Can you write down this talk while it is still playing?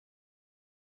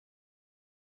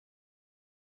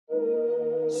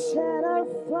Set a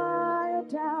fire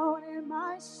down in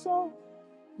my soul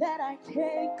that I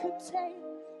can't contain,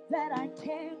 that I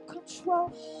can't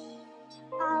control.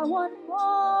 I want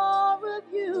more of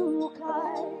you,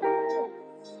 God.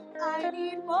 I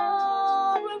need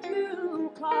more of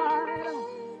you, God.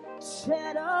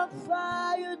 Set a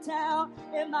fire down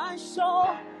in my soul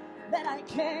that I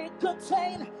can't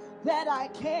contain, that I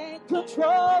can't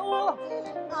control.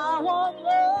 I want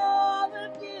more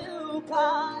of you,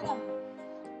 God.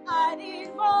 I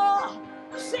need more.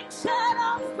 Sing, set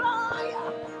a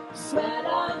fire, set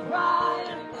a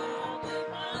fire down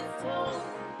in my soul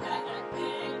that I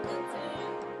can't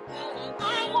contain.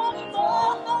 I want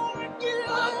more of you. I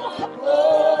want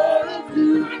more of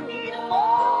you. I need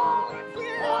more of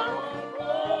you. I want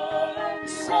more of you.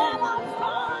 Set a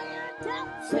fire down,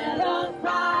 set a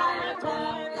fire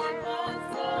down in my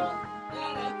soul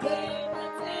that I can't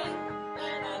contain,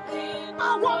 that I can't.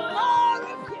 I want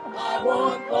more of you. I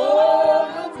want more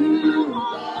of you. I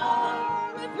want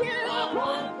more of you. I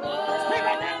want more. Sing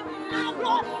it now. I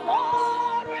want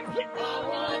more of you. I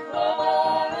want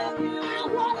more of you. I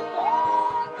want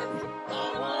more of you.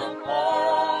 I want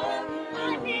more of you. I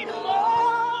need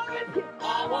more of you.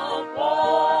 I want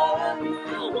more of you.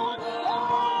 I want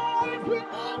more of you.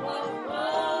 I want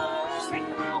more. Sing,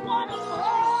 I want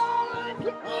more of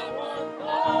you. I want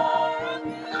more of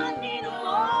you. I need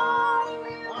more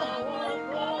of you. I want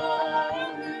more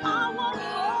of you. I want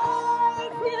more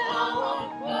of you. I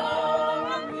want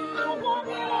more of you. I want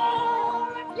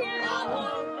more of you. I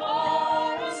want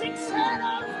more. Sing, set a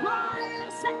fire,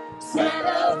 set a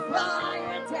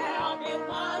fire down in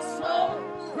my soul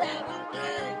that I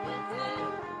can't contain,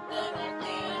 that I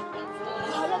can't control.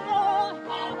 I want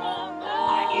more. I want more.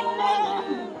 I need more.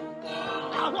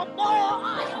 I want more.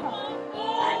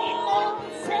 I need more.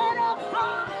 Set a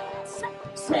fire,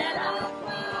 set a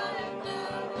fire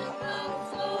down in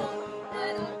my soul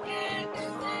that I can't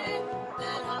contain,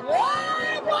 that I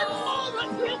want more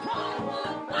of you, God.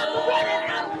 I'm running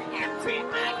out of empty. I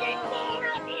need more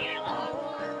of you.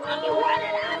 I'm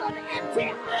running out of empty.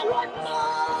 I want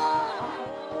more.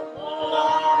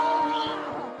 More.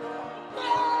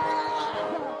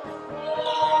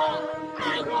 More. I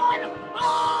want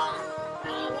more.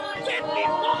 Give me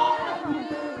more.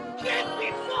 Give me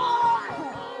more.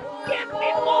 Give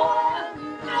me more.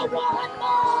 I want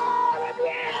more of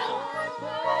you. I want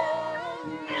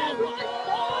more. I want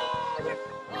more.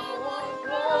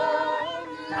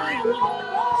 I want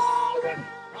more.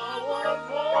 I want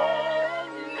more.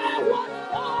 I want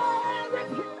more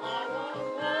of you.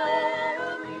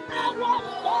 I want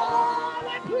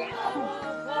more of you.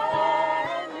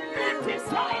 I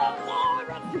desire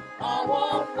more of you. I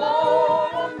want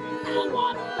more of you. I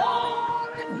want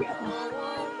more of you.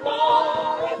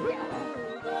 More of you.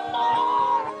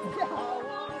 More of you.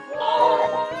 More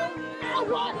of you. I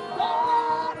want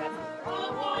more of you. I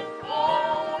want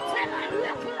more. Till I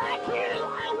look like you. I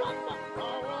want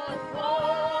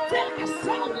more. Till I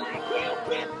sound like you.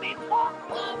 Give me more.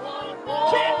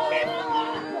 Give me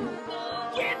more.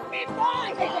 Give me more. I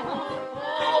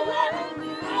want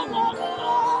more. I want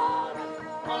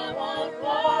more.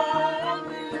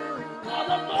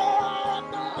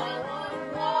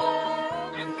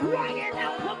 I'm crying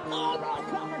out for more,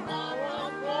 God.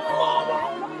 More,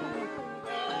 God.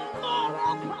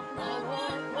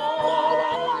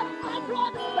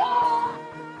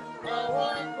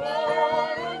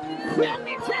 Fill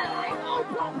me till I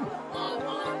overflow.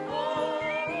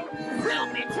 Fill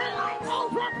me till I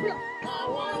overflow.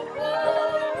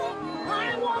 I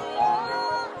want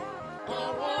more.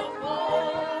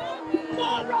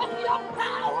 More of your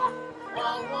power. I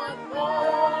want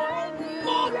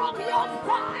more of your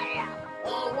fire. I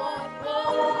want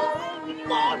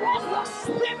more of your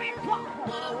spirit, God. I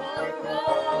want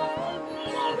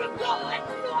more of your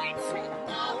anointing. I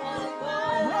want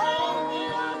more. I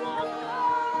want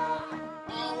more.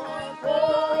 I want more.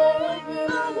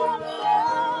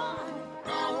 I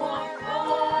want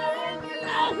more. I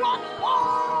want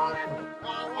more. I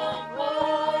want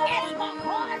more. It's my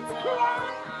heart's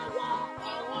cry. I want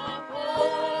more.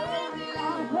 I want more of you. I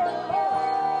want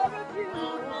more of you.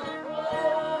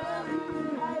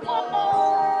 I want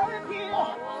more of you. I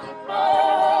want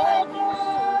more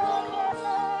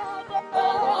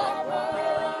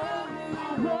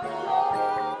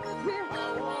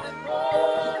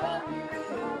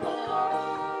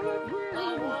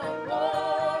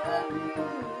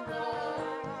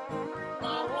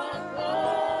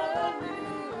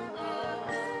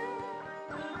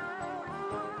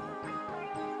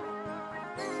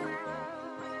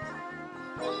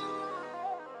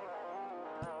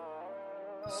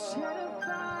Set a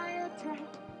fire down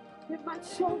in my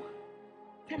soul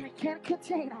that I can't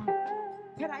contain,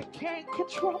 that I can't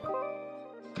control.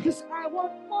 Because I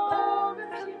want more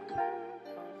of you, God.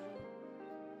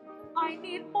 I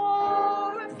need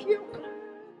more of you,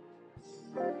 God.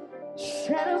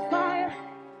 Set a fire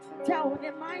down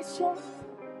in my soul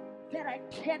that I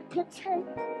can't contain,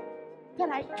 that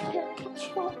I can't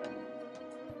control.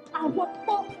 I want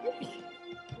more of you.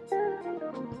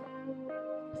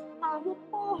 I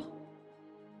want more.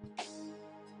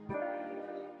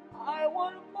 I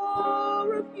want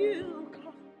more of you,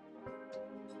 God.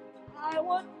 I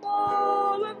want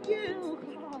more of you,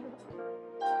 God.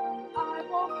 I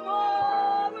want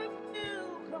more of you,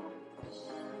 God.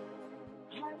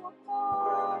 I want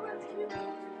more of you.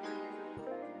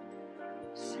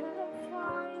 Set a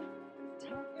fire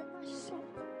down in my soul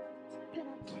that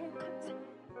I can't contain,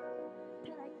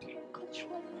 that I can't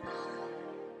control.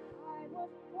 I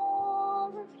want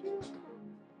more of you, God.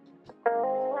 I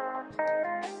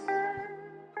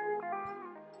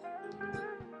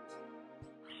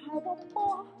want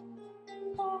more,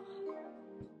 more.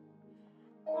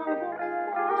 I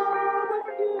want more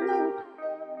of you.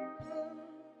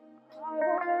 I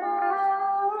want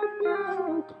more of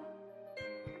you.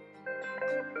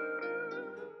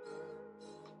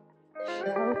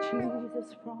 Shout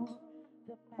Jesus from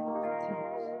the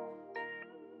mountains,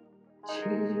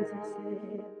 Jesus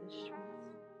in the streets,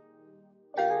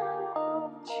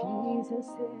 Jesus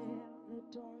in the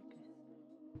darkness,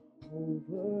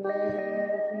 over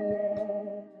every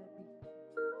enemy.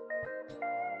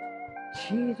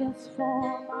 Jesus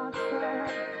for my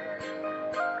friend,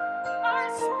 I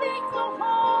speak the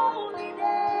holy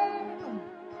name,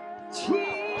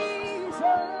 Jesus.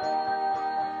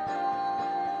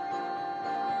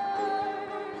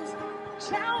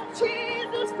 Shout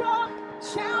Jesus from,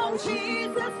 shout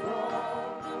Jesus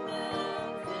from the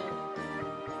mountain.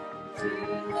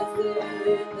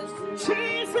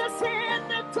 Jesus in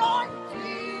the dark,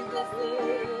 Jesus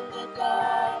in the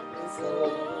darkness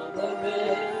over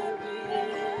every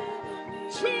enemy.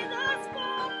 Jesus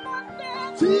for my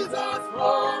family, Jesus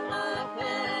for my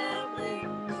family.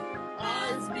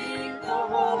 I speak the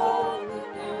holy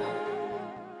name,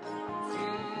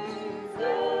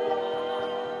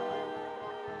 Jesus.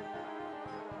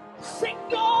 Sing,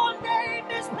 your name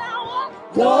is power.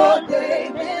 Your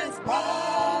name is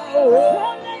power.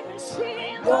 Your name is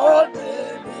healing. Your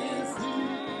name is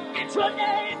healing. And your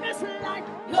name is life.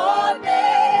 Your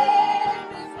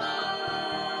name is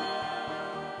life.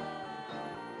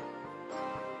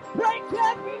 Break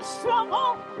every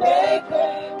stronghold. Break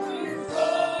every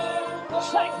stronghold.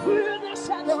 Shine through the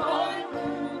shadow. Shine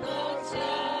through the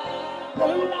shadow.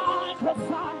 Burn like a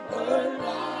fire. Burn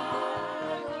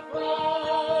like a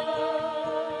fire.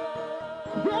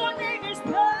 Your name is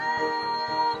power.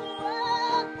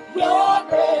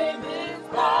 Your name is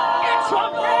power. And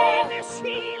your name is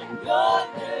healing. Your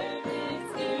name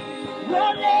is healing.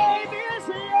 Your name is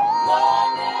love.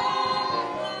 Your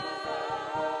name is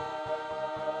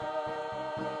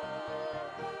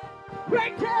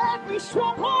break every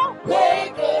stronghold.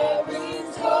 Break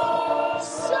every stronghold.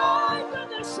 Shine through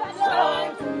the shadow.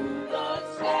 Shine through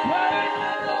the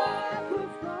shadow.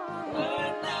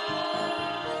 Burn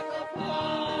like a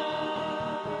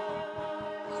fire.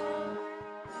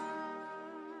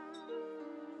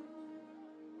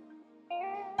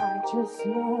 I just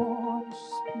want to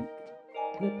speak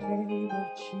the name of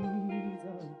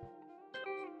Jesus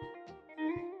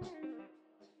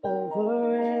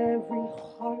over every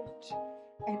heart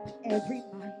and every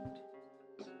mind.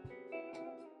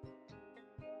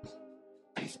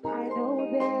 'Cause I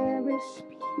know there is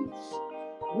peace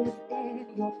within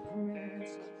your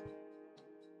presence.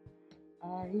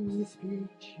 I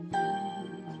speak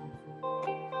Jesus.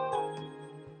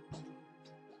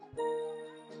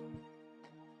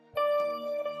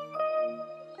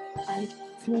 I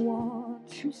just want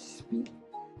to speak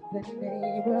the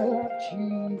name of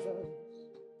Jesus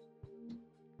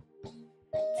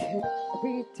till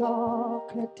every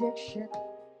dark addiction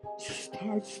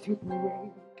starts to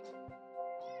break.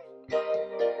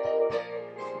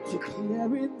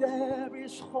 Declaring there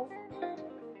is hope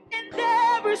and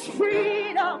there is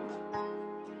freedom.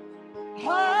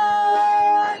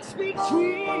 I speak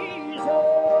Jesus.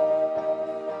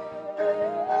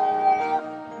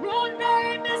 Your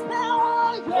name is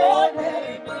power. Your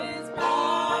name is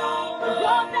power.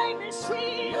 Your name is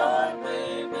healing. Your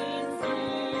name is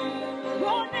healing.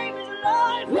 Your name is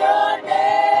life. Your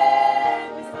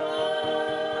name is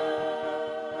love.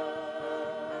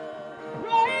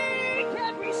 Break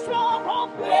every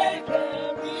stronghold. Break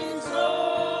every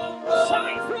stronghold.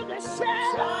 Shine through the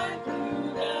shadow. Shine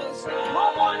through the shadow.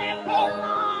 Come on and burn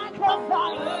like a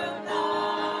fire.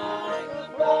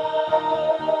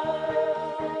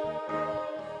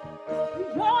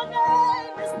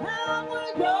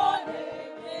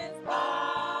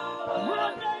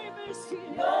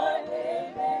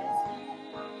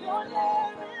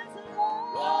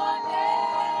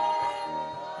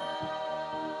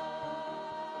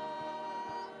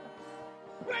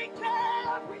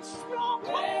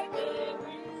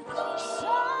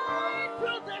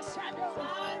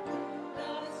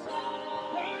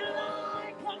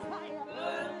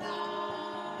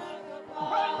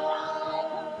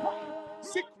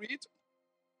 secret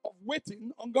of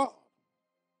waiting on God.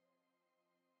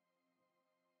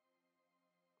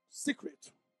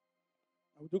 Secret.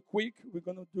 I'll do quick. We're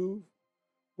going to do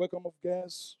welcome of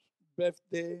guests,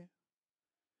 birthday,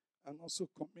 and also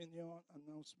communion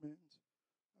announcement.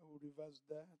 I will reverse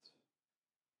that.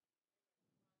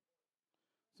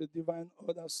 The divine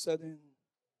order setting.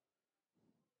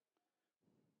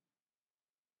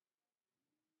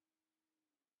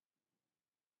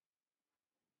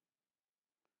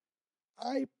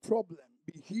 Eye problem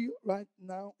be healed right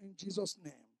now in Jesus'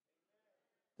 name.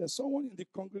 There's someone in the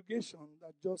congregation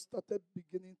that just started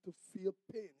beginning to feel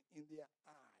pain in their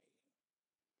eye.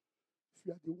 If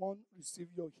you are the one, receive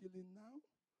your healing now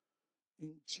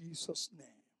in Jesus'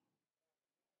 name.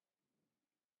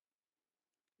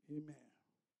 Amen.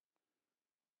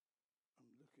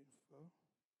 I'm looking for,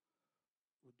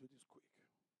 we'll do this quick.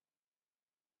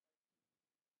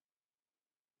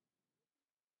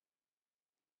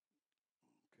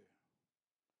 Okay.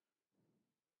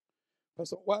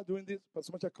 Pastor, while doing this,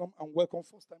 Pastor Marcia, come and welcome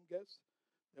first-time guests.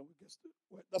 Then we get to,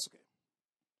 well, that's okay.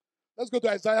 Let's go to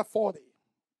Isaiah 40,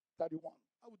 31.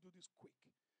 I will do this quick.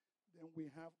 Then we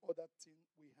have other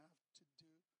things we have to do.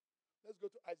 Let's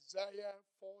go to Isaiah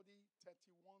 40,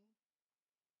 31.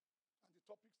 And the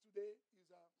topic today is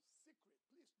a secret.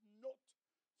 Please note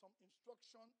some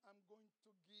instruction I'm going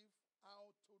to give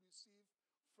out to receive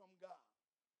from God.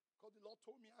 Because the Lord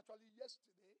told me actually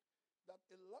yesterday that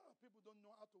a lot of people don't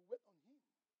know how to wait on Him.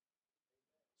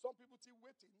 Some people think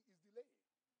waiting is delay.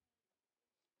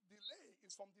 Delay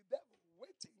is from the devil.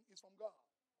 Waiting is from God.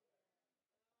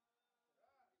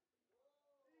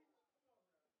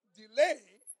 Delay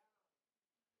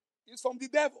is from the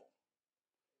devil.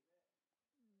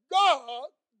 God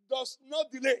does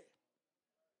not delay.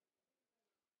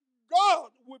 God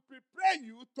will prepare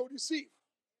you to receive.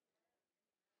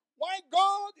 While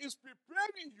God is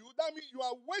preparing you, that means you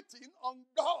are waiting on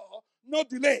God, no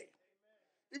delay.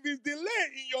 If it's delay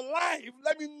in your life,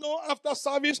 let me know after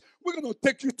service, we're going to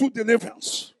take you to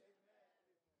deliverance.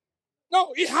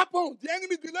 No, it happened. The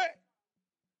enemy delayed.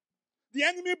 The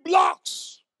enemy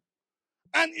blocks.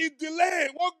 And it delays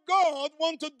what God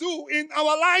wants to do in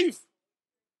our life.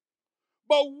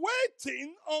 But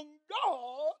waiting on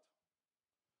God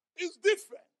is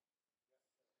different.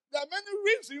 There are many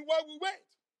reasons why we wait.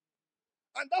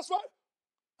 And that's why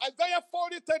Isaiah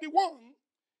 40, 31,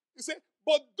 he said,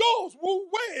 but those who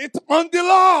wait on the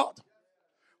Lord.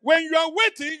 When you are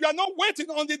waiting, you are not waiting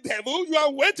on the devil, you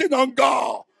are waiting on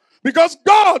God. Because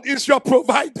God is your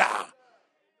provider.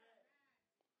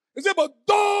 He said, but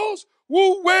those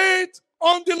who wait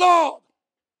on the Lord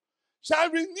shall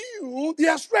renew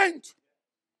their strength.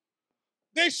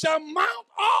 They shall mount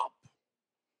up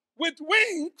with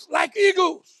wings like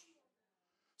eagles.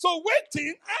 So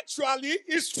waiting actually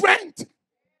is strength.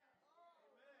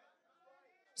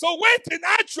 So waiting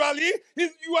actually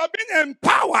is you are being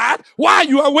empowered while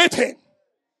you are waiting.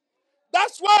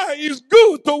 That's why it's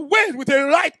good to wait with the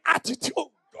right attitude.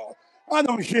 Oh God, I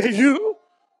don't hear you.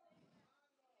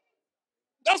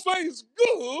 That's why it's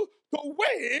good to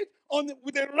wait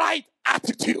with the right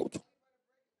attitude.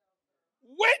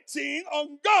 Waiting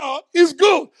on God is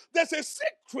good. There's a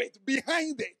secret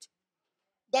behind it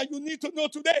that you need to know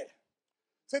today.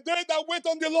 Say, they that wait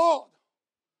on the Lord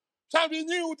shall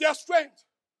renew their strength.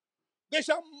 They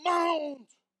shall mount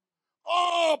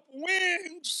up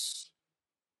wings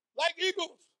like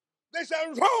eagles. They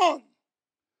shall run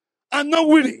and not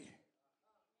weary.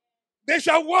 They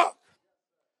shall walk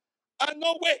and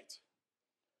not wait.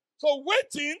 So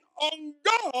waiting on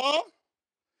God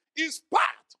is part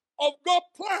of God's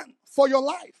plan for your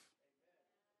life.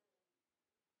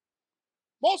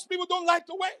 Most people don't like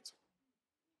to wait.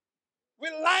 We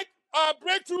like our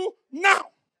breakthrough now.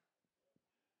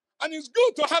 And it's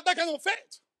good to have that kind of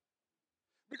faith.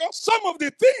 Because some of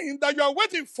the things that you are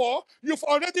waiting for, you've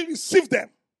already received them.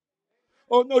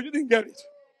 Oh, no, you didn't get it.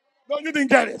 No, you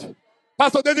didn't get it.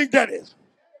 Pastor, they didn't get it.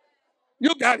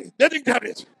 You got it. They didn't get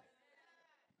it.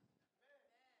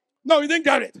 No, you didn't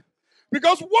get it.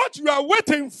 Because what you are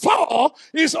waiting for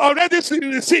is already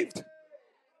received.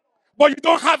 But you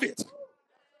don't have it.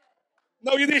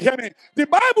 No, you didn't hear me. The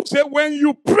Bible says when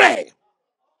you pray,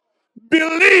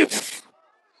 believe,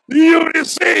 you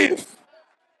receive.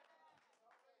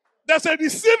 There's a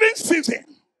receiving season.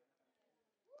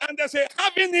 And there's a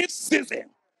having it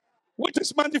season, which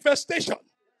is manifestation.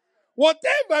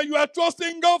 Whatever you are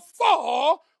trusting God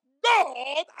for,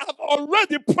 God has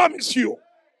already promised you.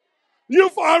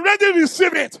 You've already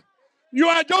received it. You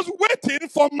are just waiting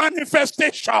for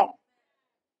manifestation.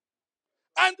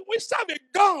 And we serve a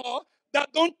God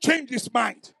that don't change his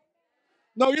mind.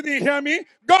 No, you didn't hear me.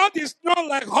 God is not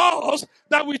like us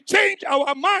that we change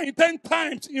our mind 10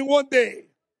 times in one day.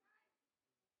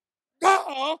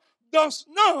 God does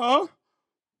not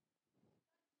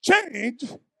change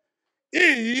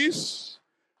his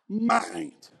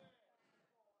mind.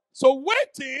 So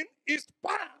waiting is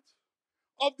part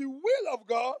of the will of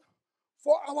God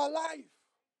for our life.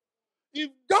 If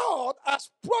God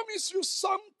has promised you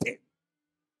something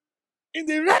in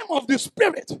the realm of the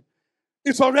spirit,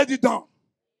 it's already done.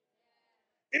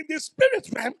 In the spirit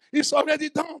realm, it's already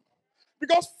done.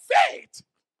 Because faith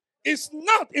is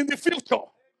not in the future.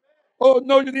 Oh,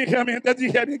 no, you didn't hear me. Let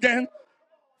me hear me again.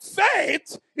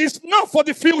 Faith is not for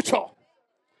the future.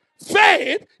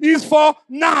 Faith is for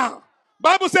now.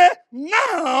 Bible says,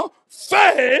 now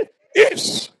faith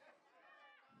is.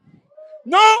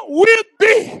 Not will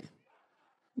be.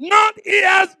 Not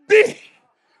has be.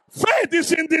 Faith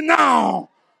is in the now.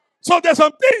 So there's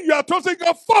something you are trusting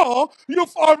God for.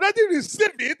 You've already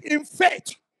received it in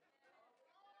faith.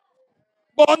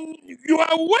 But you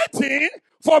are waiting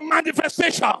for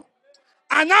manifestation.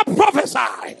 And I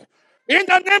prophesy in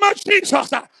the name of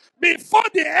Jesus, before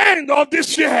the end of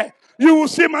this year, you will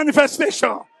see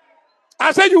manifestation.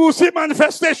 I said you will see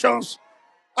manifestations.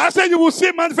 I said you will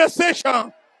see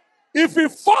manifestation if you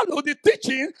follow the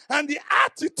teaching and the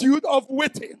attitude of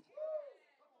waiting.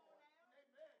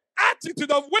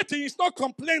 Attitude of waiting is not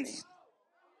complaining.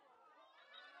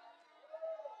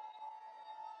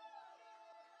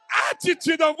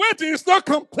 Attitude of waiting is not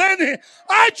complaining.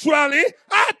 Actually,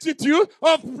 attitude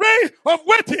of prayer, of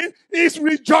waiting is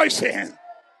rejoicing,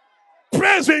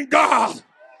 praising God,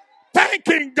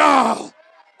 thanking God,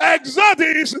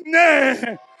 exalting his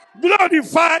name,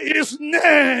 glorify his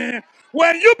name.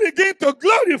 When you begin to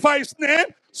glorify his name,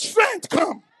 strength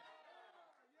comes.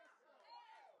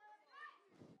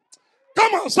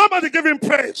 Come on, somebody give him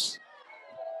praise.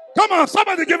 Come on,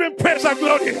 somebody give him praise and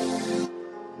glory.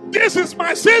 This is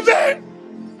my season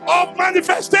of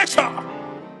manifestation.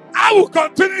 I will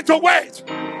continue to wait,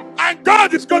 and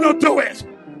God is going to do it.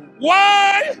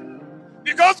 Why?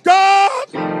 Because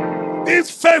God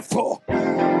is faithful.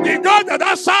 The God that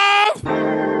I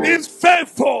serve is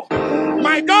faithful.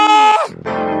 My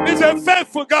God is a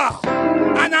faithful God,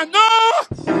 and I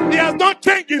know he has not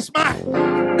changed his mind.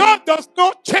 God does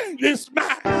not change his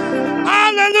mind.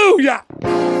 Hallelujah.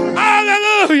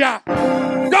 Hallelujah.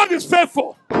 God is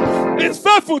faithful. He's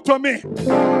faithful to me.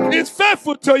 He's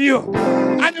faithful to you.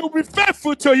 And he will be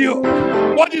faithful to you.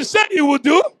 What he said he will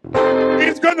do,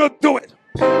 he's going to do it.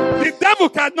 The devil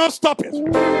cannot stop it.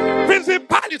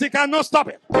 Principality cannot stop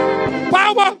it.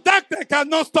 Power of darkness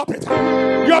cannot stop it.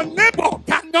 Your neighbor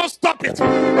cannot stop it.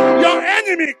 Your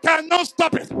enemy cannot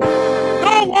stop it.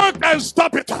 No one can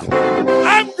stop it.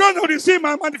 I'm going to receive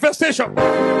my manifestation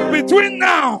between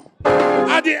now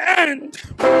and the end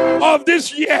of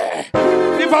this year.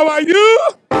 If I were you,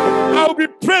 I will be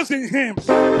praising him.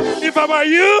 If I were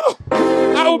you,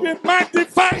 I will be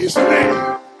magnifying his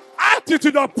name.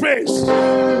 Attitude of praise,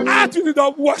 attitude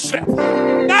of worship.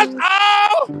 That's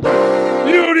how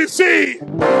you receive.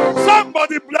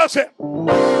 Somebody bless him.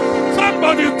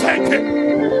 Somebody thank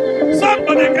him.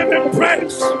 Somebody give him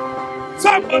praise.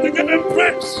 Somebody give him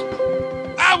praise.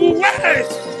 I will wait.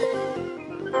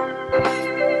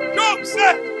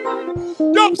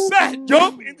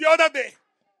 Job in the other day,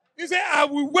 he said, I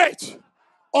will wait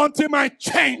until my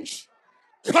change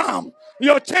come.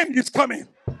 Your change is coming.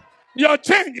 Your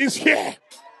change is here.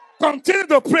 Continue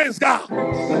to praise God.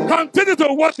 Continue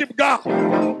to worship God.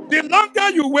 The longer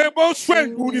you wait, more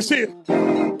strength you will receive.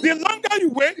 The longer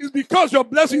you wait is because your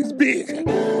blessing is big.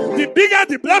 The bigger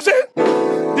the blessing,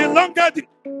 the longer the...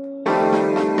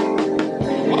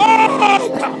 Oh,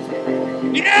 God.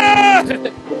 Yeah!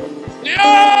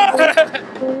 Yeah!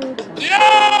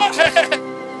 Yeah!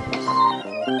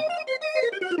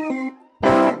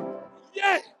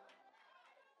 Yeah!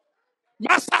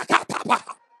 Masaka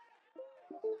Papa.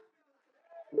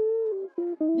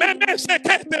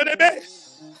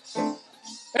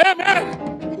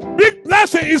 Amen. Big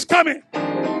blessing is coming.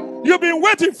 You've been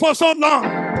waiting for so long.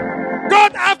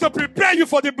 God have to prepare you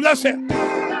for the blessing.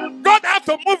 God have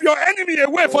to move your enemy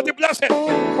away for the blessing.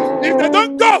 If they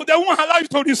don't go, they won't allow you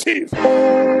to receive.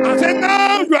 I said,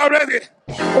 now you are ready.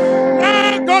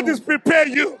 Now God is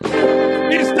preparing you.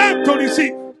 It's time to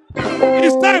receive.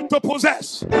 It's time to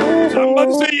possess.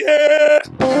 Somebody say, yeah.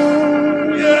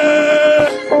 Yeah.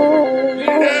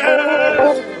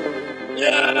 Yeah.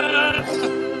 Yeah.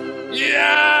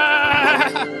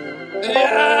 Yeah.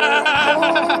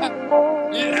 Yeah.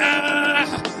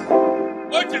 Yeah.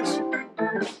 Look at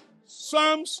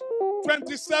Psalms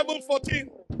 27:14.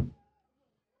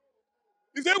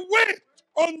 He said, wait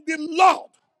on the Lord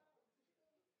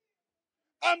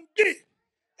and be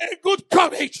a good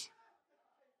courage.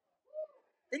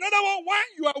 In other words, while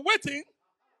you are waiting,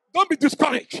 don't be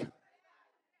discouraged.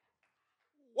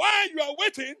 While you are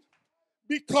waiting,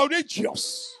 be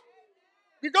courageous.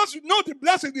 Because you know the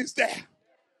blessing is there.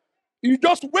 You're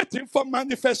just waiting for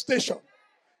manifestation.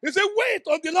 He said, wait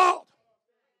on the Lord.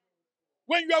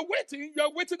 When you are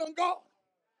waiting on God.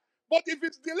 But if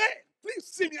it's delayed, please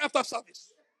see me after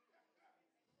service.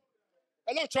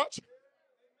 Hello, church.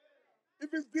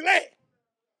 If it's delayed,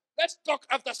 let's talk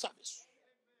after service.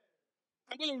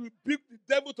 I'm going to rebuke the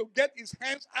devil to get his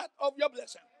hands out of your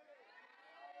blessing.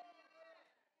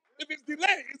 If it's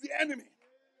delayed, it's the enemy.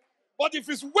 But if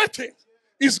it's waiting,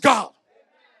 it's God.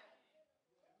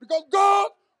 Because God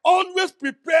always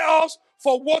prepares us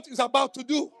for what He's about to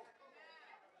do.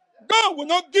 God will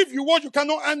not give you what you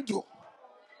cannot handle.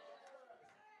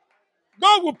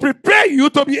 God will prepare you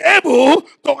to be able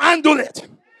to handle it.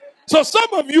 So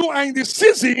some of you are in the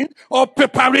season of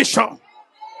preparation.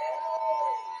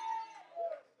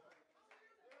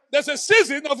 There's a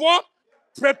season of what?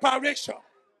 Preparation.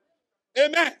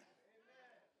 Amen.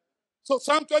 So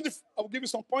Psalm 20, I will give you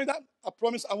some pointer. I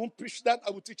promise I won't preach that.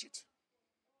 I will teach it.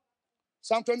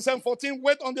 Psalm 27:14,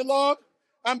 wait on the Lord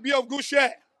and be of good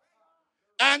cheer,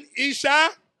 and He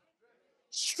shall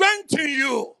strengthen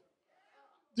you.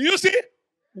 Do you see?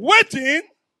 Waiting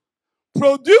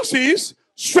produces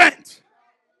strength.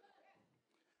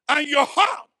 And your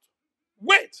heart,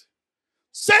 wait,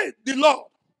 say the Lord.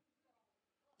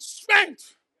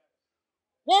 Strength.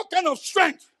 What kind of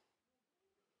strength?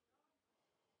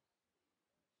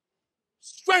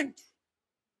 Strength.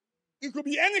 It could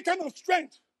be any kind of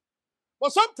strength.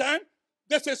 But sometimes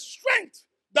there's a strength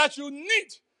that you need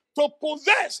to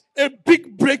possess a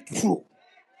big breakthrough.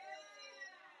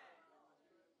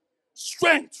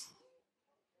 Strength.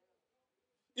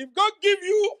 If God give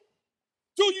you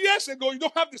 2 years ago, you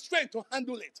don't have the strength to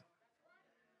handle it.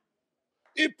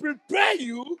 He prepare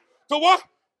you to what?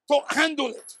 To handle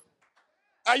it.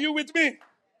 Are you with me?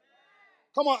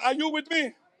 Come on, are you with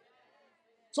me?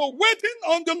 So waiting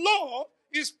on the Lord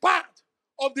is part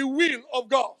of the will of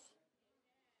God.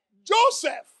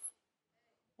 Joseph,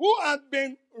 who had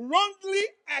been wrongly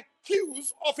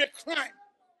accused of a crime,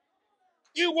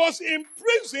 he was in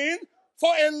prison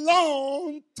for a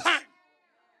long time.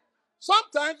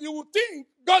 Sometimes you would think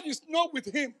God is not with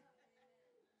him.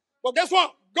 But guess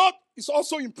what? God is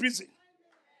also in prison.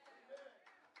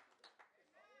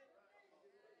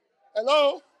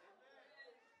 Hello?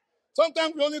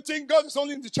 Sometimes we only think God is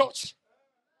only in the church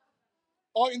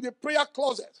or in the prayer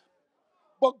closet.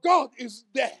 But God is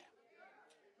there.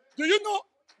 Do you know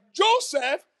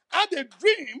Joseph had a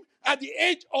dream at the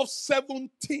age of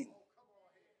 17?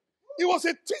 He was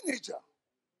a teenager.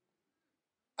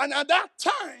 And at that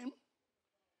time,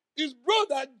 his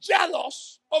brother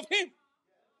jealous of him.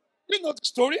 You know the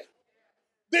story?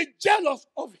 They jealous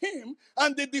of him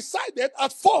and they decided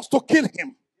at first to kill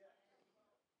him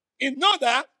in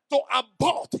order to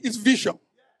abort his vision.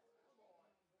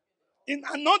 In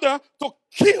order to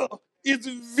kill his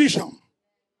vision.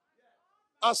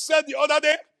 I said the other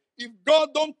day, if God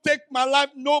don't take my life,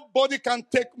 nobody can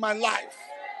take my life.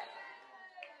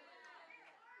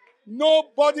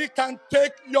 Nobody can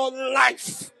take your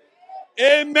life.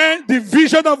 Amen. The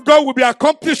vision of God will be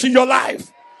accomplished in your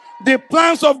life. The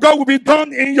plans of God will be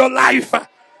done in your life.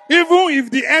 Even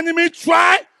if the enemy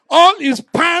try, all his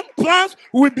plans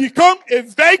will become a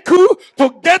vehicle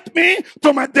to get me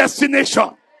to my destination.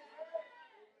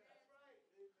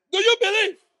 Do you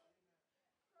believe?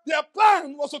 Their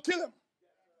plan was to kill him.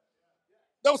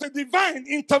 There was a divine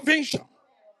intervention.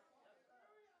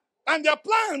 And their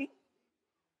plan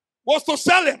was to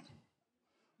sell him.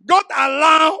 God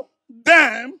allowed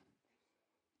them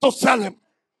to sell him.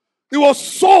 He was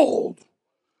sold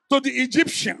to the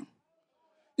Egyptian.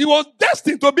 He was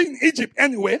destined to be in Egypt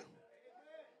anyway.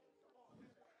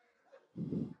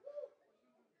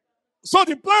 So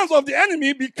the plans of the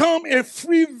enemy become a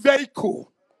free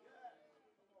vehicle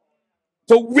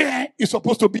to where he's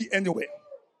supposed to be anyway.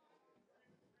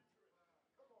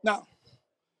 Now,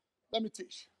 let me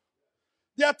teach.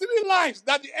 There are 3 lies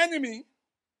that the enemy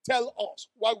tell us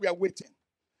while we are waiting.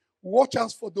 Watch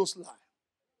out for those lies.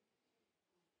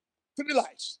 3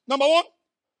 lies. Number 1,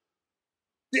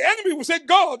 the enemy will say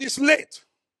God is late.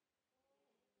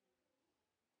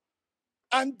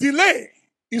 And delay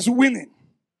is winning.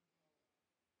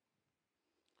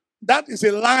 That is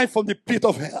a lie from the pit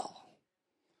of hell.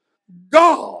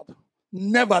 God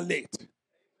never late.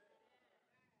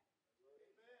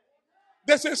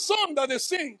 There's a song that they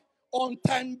sing, On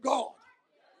Time God.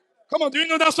 Come on, do you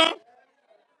know that song?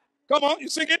 Come on, you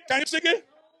sing it? Can you sing it?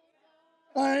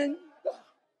 And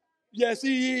yes,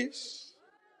 he is.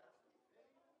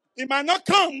 He might not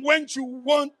come when you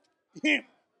want him,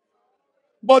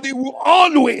 but he will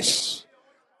always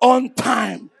on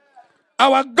time.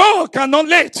 Our God cannot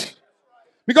late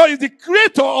because he's the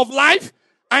creator of life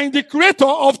and the creator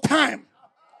of time.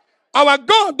 Our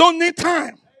God don't need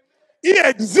time. He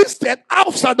existed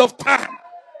outside of time,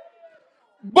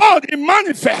 but he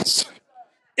manifests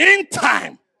in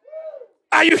time.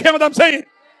 Are you hearing what I'm saying?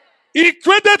 He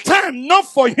created time not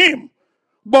for him,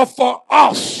 but for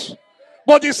us.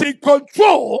 But he's in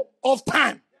control of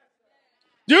time.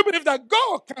 Do you believe that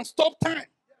God can stop time?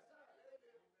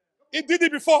 He did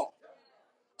it before,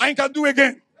 and he can do it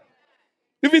again.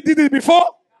 If he did it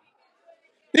before,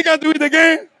 he can do it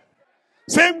again.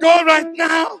 Same God right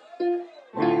now.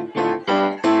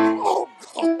 Oh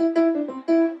God.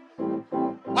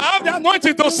 I have the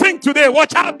anointing to sing today.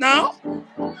 Watch out now.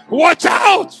 Watch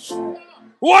out.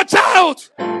 Watch out.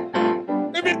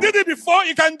 If he did it before,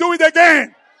 he can do it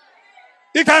again.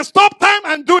 He can stop time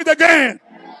and do it again.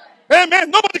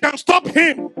 Amen. Nobody can stop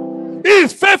him. He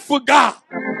is faithful God.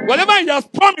 Whatever he has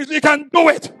promised, he can do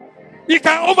it. He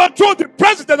can overthrow the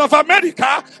president of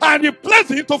America and replace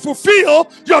him to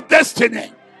fulfill your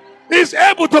destiny. He's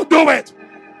able to do it.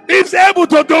 He's able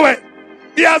to do it.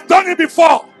 He has done it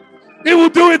before. He will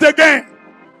do it again.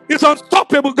 He's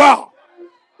unstoppable God.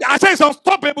 I say it's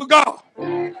unstoppable God.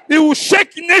 He will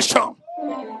shake nation,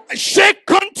 shake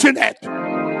continent,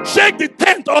 shake the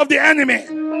tent of the enemy,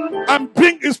 and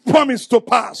bring his promise to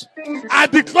pass. I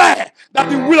declare that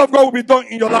the will of God will be done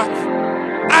in your life.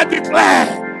 I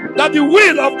declare that the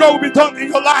will of God will be done in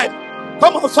your life.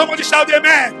 Come on, somebody shout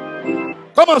amen.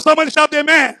 Come on, somebody shout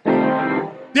amen.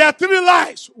 There are 3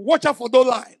 lies. Watch out for those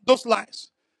lies. Those lies.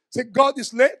 Say God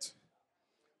is late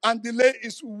and delay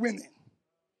is winning.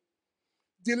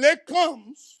 Delay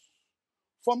comes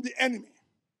from the enemy.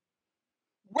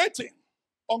 Waiting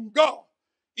on God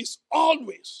is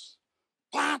always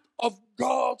part of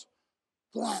God's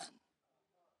plan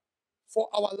for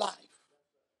our life.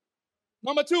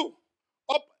 Number 2,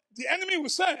 the enemy will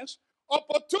say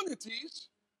opportunities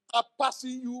are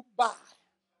passing you by.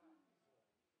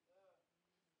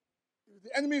 If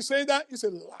the enemy say that, it's a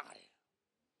lie.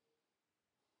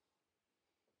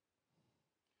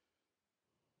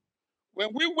 When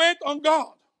we wait on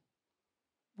God,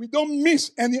 we don't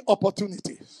miss any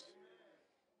opportunities.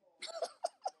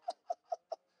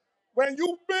 When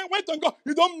you wait on God,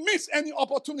 you don't miss any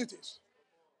opportunities.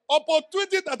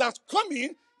 Opportunity that has come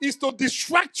in is to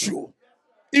distract you,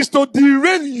 is to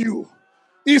derail you,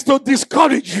 is to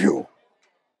discourage you.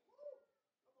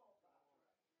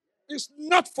 It's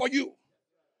not for you.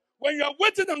 When you are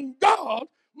waiting on God,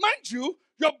 mind you,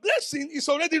 your blessing is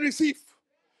already received.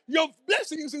 Your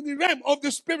blessing is in the realm of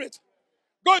the Spirit.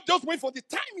 God just wait for the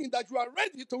timing that you are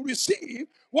ready to receive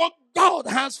what God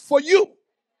has for you.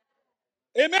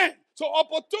 Amen. So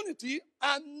opportunity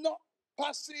are not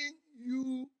passing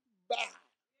you by.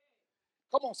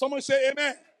 Come on, someone say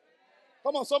amen.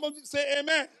 Come on, someone say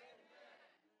amen.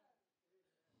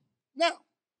 Now,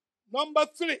 number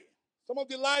 3, some of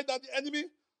the lies that the enemy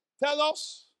tell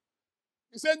us.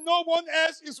 He said, no one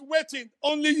else is waiting,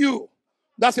 only you.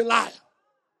 That's a lie.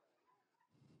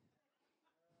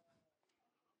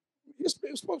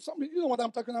 You spoke something, you know what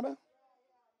I'm talking about?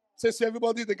 Says to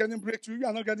everybody, they're getting breakthrough, you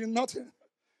are not getting nothing.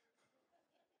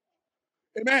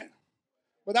 Amen.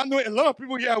 But I know a lot of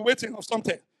people here are waiting for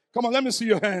something. Come on, let me see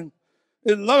your hand.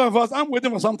 A lot of us, I'm waiting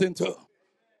for something too.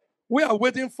 We are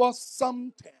waiting for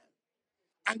something.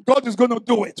 And God is going to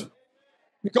do it.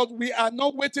 Because we are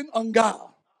not waiting on God.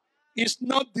 It's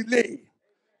not delay.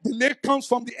 Delay comes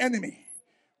from the enemy.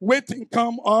 Waiting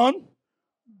come on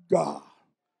God.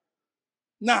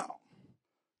 Now,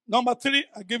 number 3,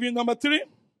 I give you number 3.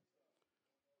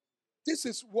 This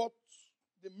is what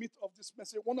the meat of this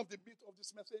message, one of the meat of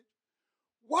this message.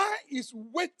 Why is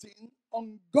waiting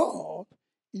on God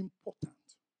important?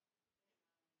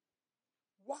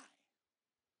 Why?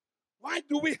 Why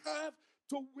do we have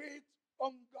to wait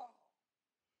on God?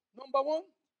 Number 1,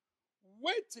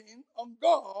 waiting on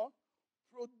God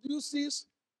produces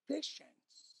patience.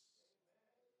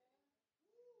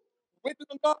 Waiting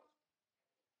on God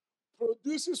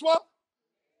produces what?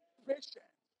 Patience.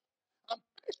 And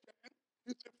patience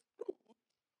is a fruit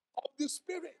of the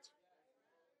Spirit.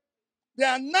 There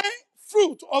are 9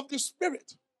 fruits of the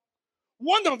Spirit.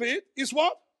 One of it is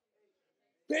what?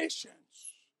 Patience.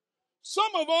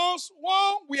 Some of us,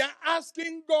 what we are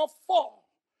asking God for,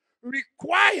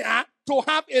 require to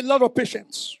have a lot of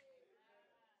patience.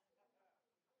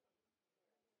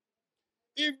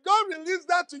 If God releases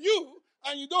that to you,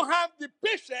 and you don't have the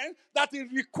patience that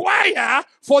is required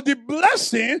for the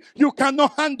blessing, you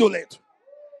cannot handle it.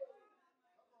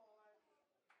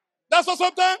 That's why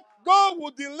sometimes God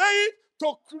will delay it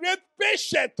to create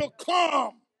patience to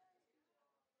come.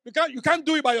 Because you can't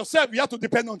do it by yourself. You have to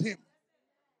depend on Him.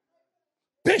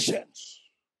 Patience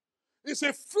is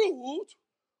a fruit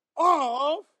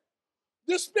of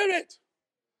the Spirit.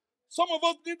 Some of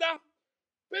us need that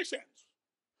patience.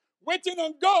 Waiting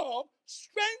on God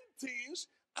strengthens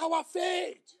our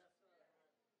faith.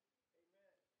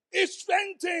 It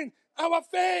strengthens our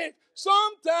faith.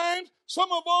 Sometimes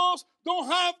some of us don't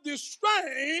have the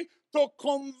strength to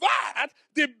convert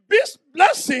the best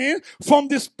blessing from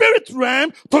the spirit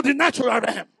realm to the natural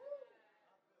realm.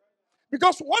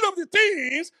 Because one of the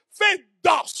things faith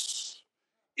does,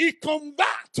 it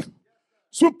converts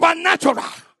supernatural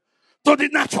to the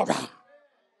natural.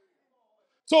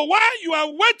 So while you are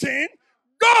waiting,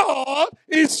 God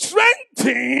is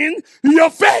strengthening your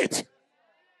faith.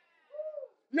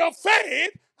 Your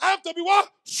faith has to be what?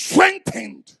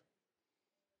 Strengthened.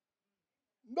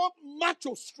 Not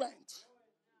macho strength.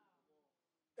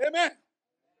 Amen.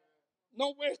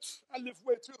 No weight. I lift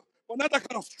weight too. But not that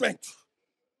kind of strength.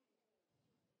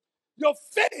 Your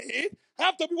faith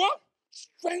has to be what?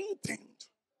 Strengthened.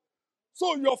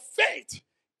 So your faith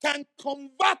can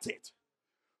convert it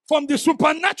from the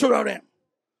supernatural realm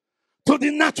to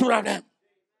the natural realm.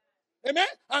 Amen.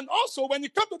 And also, when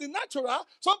it comes to the natural,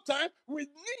 sometimes we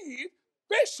need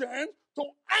patience to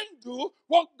handle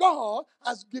what God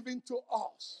has given to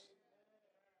us.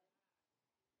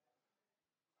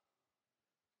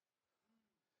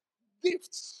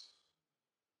 Gifts.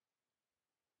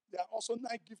 There are also 9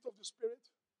 gifts of the Spirit.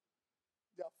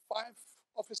 There are 5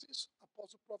 offices,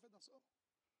 apostle, prophet, and so on.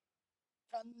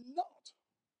 Cannot.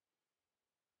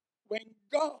 When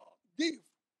God gives,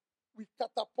 we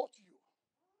catapult you.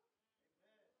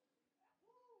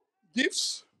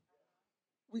 Gifts,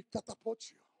 we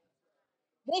catapult you.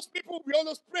 Most people, we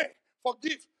always pray for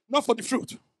gifts, not for the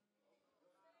fruit.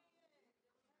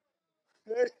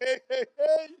 Hey.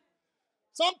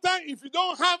 Sometimes if you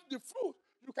don't have the fruit,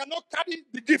 you cannot carry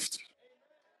the gift.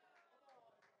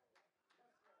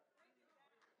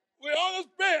 We always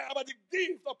pray about the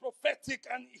gift of prophetic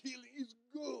and healing. It's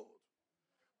good.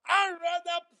 I'd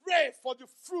rather pray for the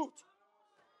fruit.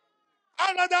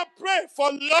 I'd rather pray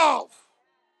for love.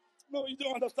 No, you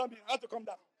don't understand me. I have to come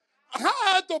down.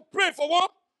 I have to pray for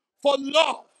what? For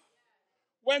love.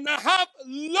 When I have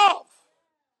love,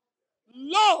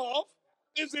 love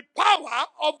is the power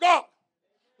of God.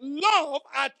 Love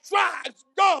attracts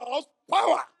God's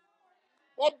power.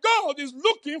 But God is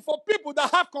looking for people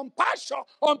that have compassion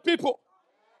on people.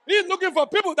 He's looking for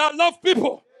people that love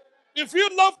people. If you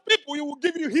love people, He will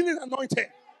give you healing anointing.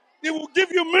 He will give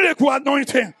you miracle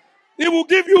anointing. He will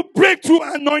give you breakthrough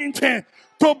anointing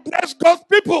to bless God's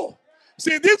people.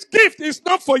 See, this gift is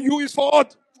not for you, it's for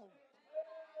us.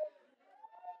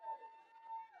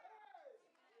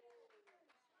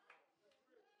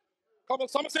 Come on,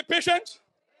 someone say patience.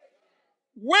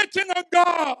 Waiting on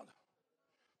God.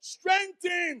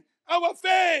 Strengthen our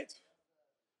faith.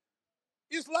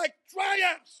 It's like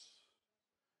trials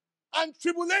and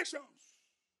tribulations.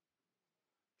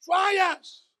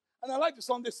 Trials. And I like the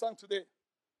Sunday song today.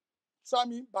 Try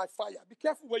me by fire. Be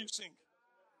careful where you sing.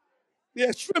 Be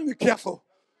extremely careful.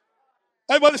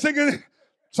 Everybody singing,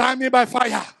 try me by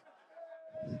fire.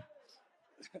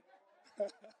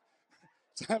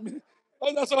 Try me.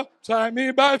 Oh, that's all. Try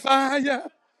me by fire.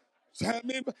 Try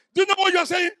me by... Do you know what you're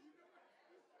saying?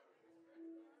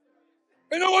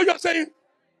 You know what you're saying?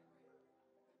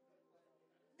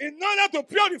 In order to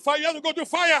purify, you have to go to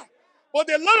fire. But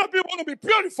a lot of people want to be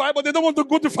purified, but they don't want to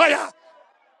go to fire.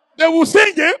 They will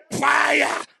sing it,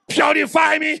 fire,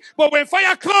 purify me. But when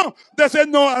fire comes, they say,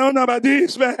 no, I don't know about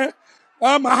this, man.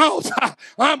 I'm out.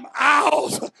 I'm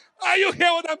out. Are you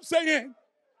hear what I'm saying?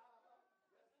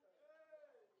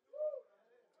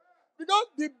 Because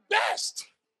the best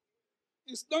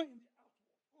is not in the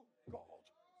outward. Oh, God.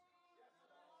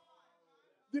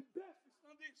 The best is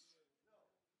not this.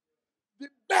 The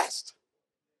best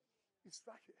is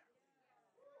right here.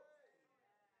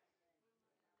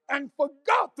 And for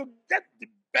God to get the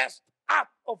best out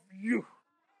of you,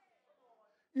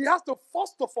 He has to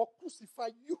first of all crucify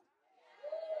you.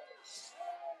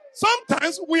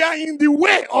 Sometimes we are in the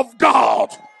way of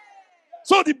God.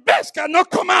 So the best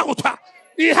cannot come out.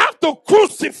 He has to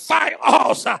crucify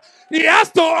us. He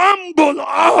has to humble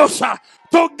us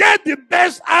to get the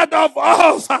best out of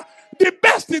us. The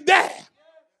best is there.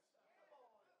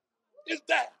 It's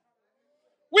there.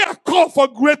 We are called for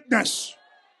greatness.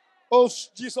 Oh,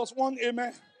 Jesus, one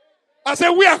amen. I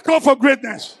said we are called for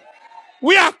greatness.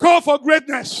 We are called for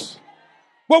greatness.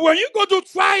 But when you go to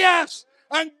trials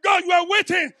and God, you are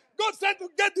waiting, God's trying to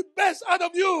get the best out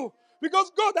of you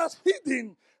because God has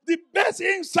hidden the best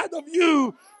inside of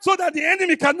you so that the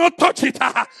enemy cannot touch it.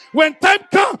 When time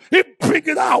comes, he brings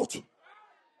it out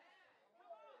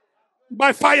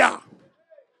by fire.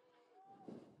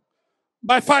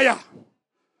 By fire.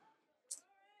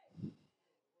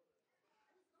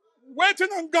 Waiting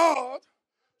on God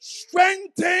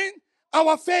strengthen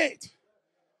our faith.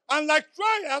 And like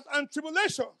trials and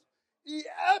tribulations, He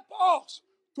helps us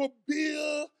to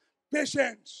build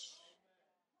patience.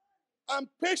 And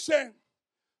patience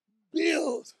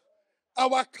builds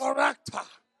our character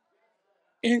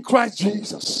in Christ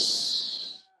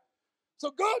Jesus.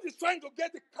 So God is trying to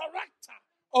get the character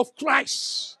of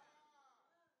Christ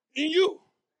in you,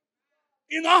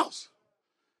 in us.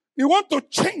 He wants to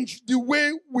change the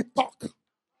way we talk.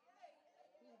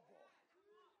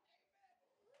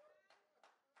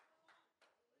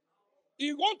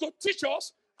 He wants to teach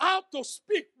us how to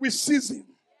speak with season.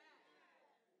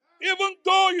 Even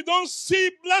though you don't see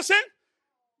blessing,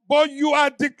 but you are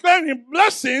declaring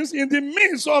blessings in the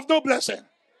midst of no blessing.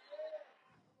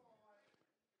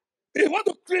 He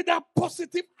wants to create that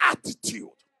positive attitude.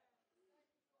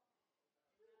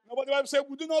 Now, the Bible says,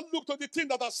 we do not look to the things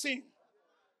that are seen.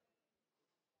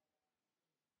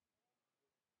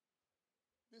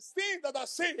 The things that are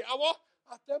seen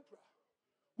are temporal.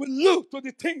 We look to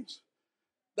the things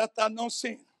that are not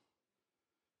seen.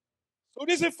 So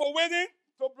this is for waiting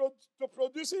to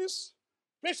produce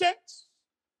patience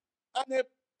and a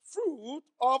fruit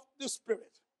of the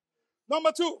Spirit.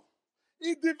 Number 2,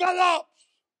 it develops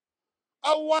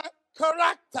our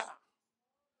character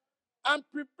and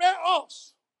prepare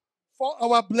us for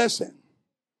our blessing.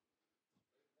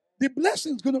 The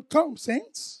blessing is going to come,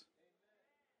 saints.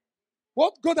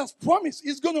 What God has promised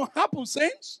is going to happen,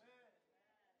 saints.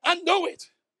 I know it.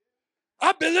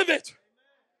 I believe it.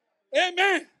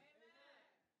 Amen.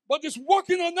 But it's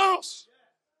working on us.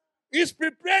 It's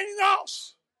preparing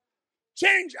us.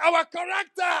 Change our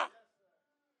character.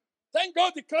 Thank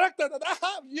God the character that I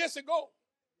have years ago.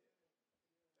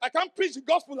 I can't preach the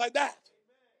gospel like that.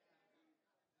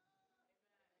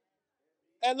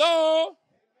 Hello?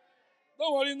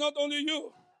 Don't worry, not only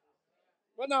you.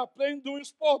 When I'm playing, doing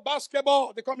sport,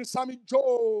 basketball, they call me Sammy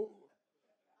Joe.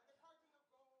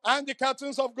 And the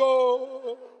cartoons of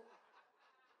gold.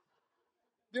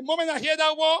 The moment I hear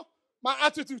that word, my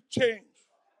attitude changed.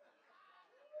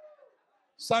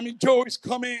 Sammy Joe is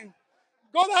coming.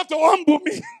 God have to humble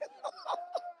me.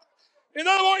 In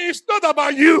other words, it's not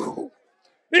about you.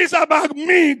 It's about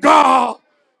me, God.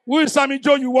 Who is Sammy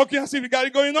Joe? You walking and see if you got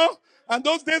it going on? And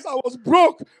those days I was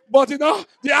broke, but the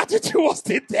attitude was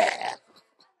still there.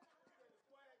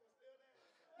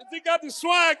 You got the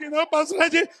swag, Pastor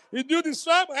Reggie. You do the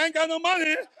swag, I ain't got no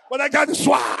money, but I got the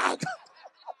swag.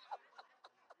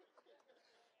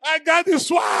 I got the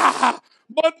swag.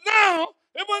 But now,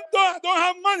 even though I don't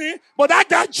have money, but I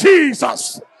got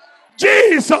Jesus.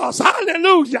 Jesus,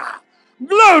 hallelujah.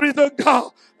 Glory to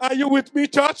God. Are you with me,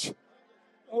 church?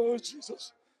 Oh,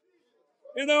 Jesus.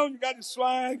 You got the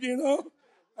swag, and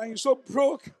you're so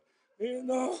broke,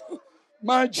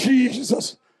 my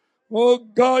Jesus. Oh,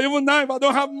 God, even now, if I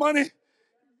don't have money,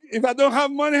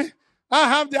 I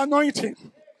have the anointing.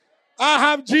 I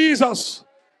have Jesus.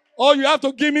 Oh, you have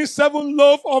to give me 7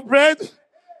 loaves of bread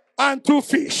and 2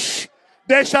 fish.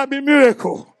 There shall be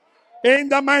miracle. In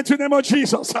the mighty name of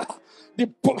Jesus.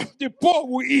 The poor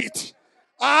will eat.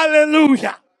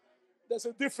 Hallelujah. There's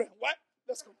a difference. What?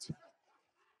 Let's continue.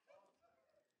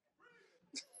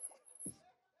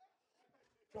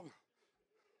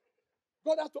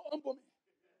 God has to humble me.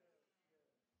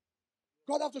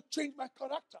 God has to change my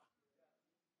character.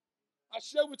 I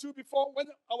shared with you before when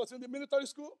I was in the military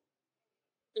school.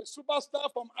 A superstar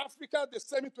from Africa, they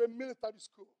sent me to a military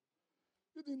school.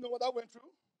 You didn't know what I went through.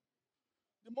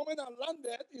 The moment I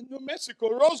landed in New Mexico,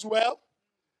 Roswell,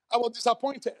 I was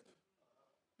disappointed.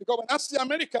 Because when I see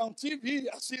America on TV,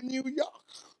 I see New York.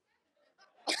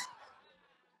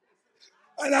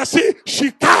 And I see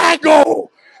Chicago,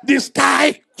 the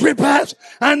skyscrapers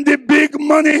and the big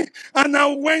money. And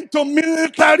I went to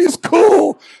military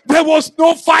school. There was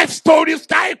no 5-story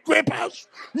skyscrapers.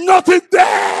 Nothing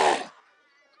there.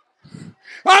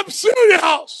 I'm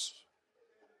serious.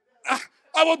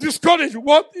 I was discouraged.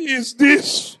 What is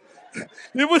this?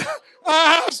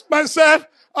 I asked myself,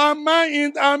 am I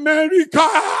in America?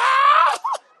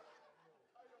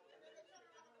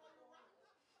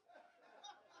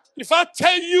 If I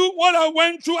tell you what I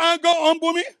went through and God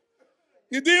humble me,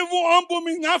 He didn't even humble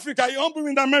me in Africa, He humbled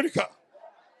me in America.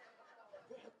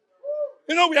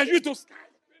 We are used to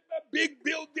big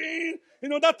building.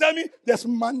 That tell me there's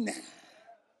money.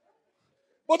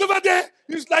 But over there,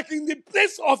 it's like in the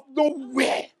place of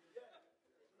nowhere.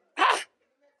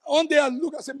 One day I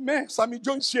look, I say, man, Sammy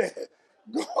Jones here.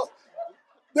 God.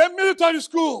 The military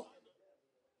school.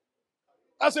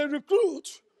 As a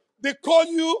recruit, they call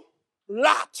you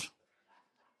RAT.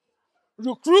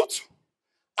 Recruit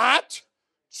at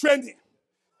training.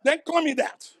 Then call me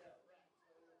that.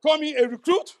 Call me a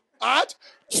recruit at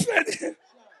training.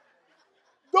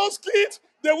 Those kids,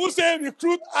 they will say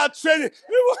recruit at training.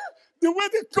 The way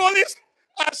they call it,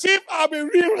 as if I'm a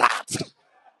real rat.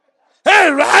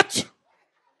 Hey, rat!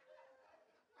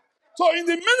 So in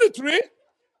the military,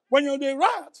 when you're the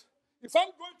rat, if I'm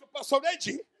going to Pastor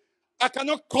Reggie, I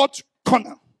cannot cut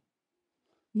corner.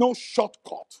 No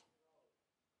shortcut.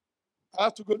 I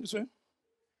have to go this way.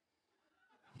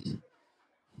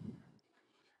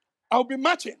 I'll be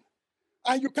marching.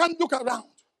 And you can't look around.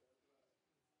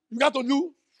 You got to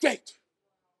look straight.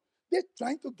 They're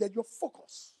trying to get your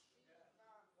focus.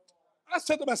 I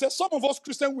said to myself, some of us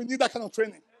Christians, we need that kind of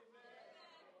training.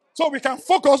 So we can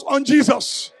focus on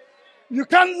Jesus. You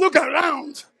can't look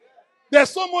around. There's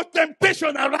so much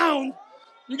temptation around.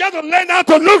 You got to learn how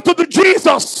to look to the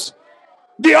Jesus,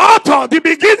 the author, the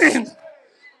beginning,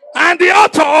 and the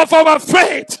author of our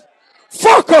faith.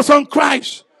 Focus on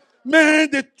Christ. Man,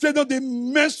 they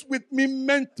mess with me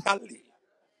mentally.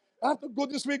 I have to go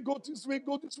this way, go this way,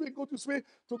 go this way, go this way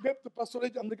to get to Pastor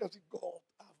Reggie. I'm like, God,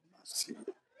 have mercy.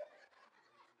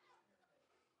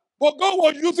 But God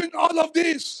was using all of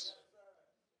this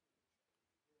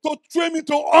to train me,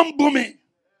 to humble me,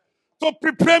 to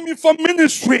prepare me for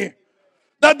ministry.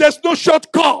 That there's no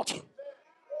shortcut.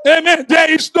 Amen.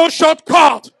 There is no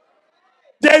shortcut.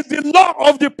 There is the law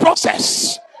of the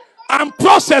process. And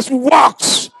process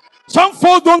works. Some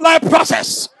folks don't like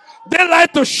process. They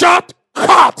like to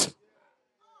shortcut.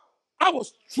 I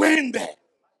was trained there.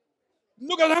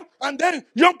 Look at them. And then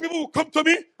young people will come to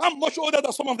me. I'm much older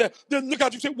than some of them. They look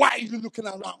at you and say, why are you looking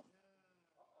around?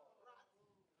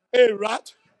 Hey,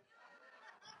 rat.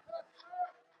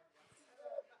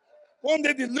 One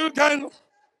day the little guy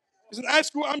is in high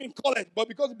school, I'm in college. But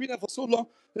because he's been there for so long,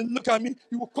 they look at me.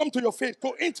 He will come to your face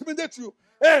to intimidate you.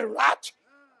 Hey, rat.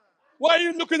 Why are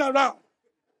you looking around?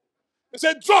 They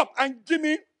said, drop and give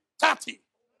me 30.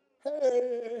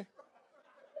 Hey.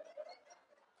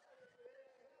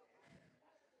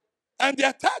 And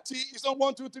their 30 is on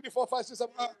 1, 2, 3, 4, 5, 6,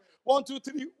 7, 1, 2,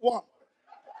 3, 1.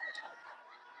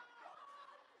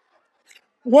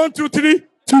 1, 2, 3,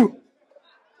 2.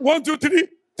 1, 2, 3,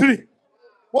 3.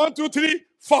 1, 2, 3,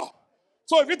 4.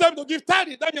 So if you tell me to give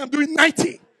 30, that means I'm doing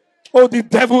 90. Oh, the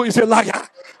devil is a liar.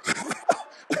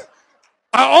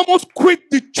 I almost quit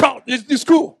the church, the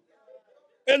school.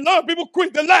 A lot of people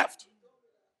quit. They left.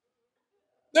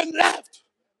 They left.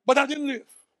 But I didn't leave.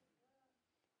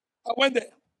 I went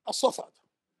there. I suffered.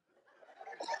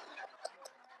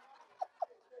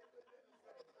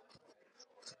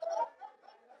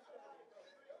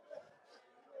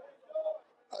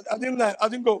 I didn't leave. I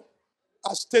didn't go.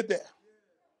 I stayed there.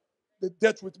 They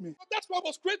dealt with me. But that's what I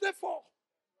was created for.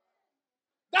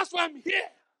 That's why I'm here.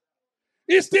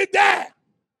 He's still there.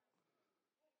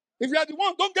 If you are the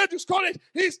one, don't get discouraged.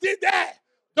 He's still there.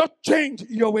 Don't change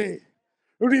your way.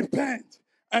 Repent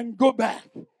and go back.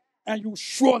 And you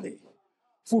surely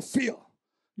fulfill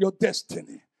your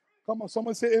destiny. Come on,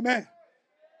 someone say amen.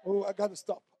 Oh, I got to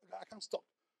stop. I can't stop.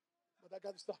 But I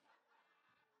got to stop.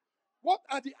 What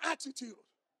are the attitudes?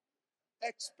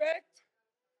 Expect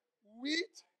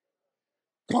with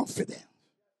confidence.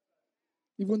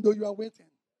 Even though you are waiting.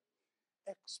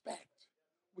 Expect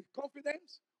with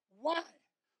confidence. Why?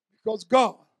 Because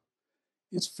God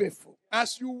is faithful.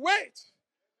 As you wait,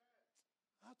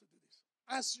 how to do this?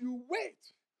 As you wait,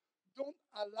 don't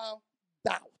allow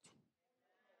doubt.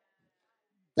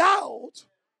 Doubt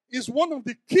is one of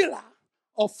the killers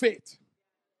of faith.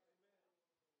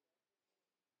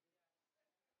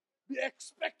 Be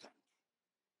expectant.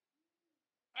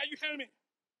 Are you hearing me?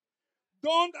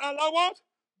 Don't allow what?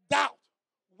 Doubt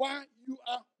while you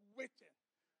are waiting.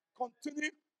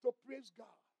 Continue to praise God.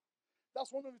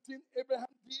 That's one of the things Abraham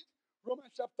did.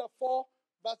 Romans chapter 4,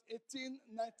 verse 18,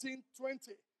 19,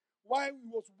 20. While he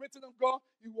was waiting on God,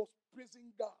 he was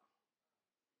praising God.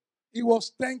 He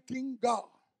was thanking God.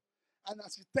 And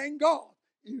as he thanked God,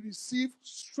 he received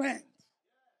strength.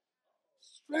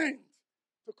 Strength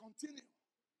to continue.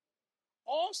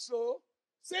 Also,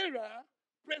 Sarah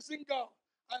praising God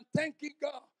and thanking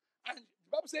God. And the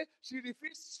Bible says she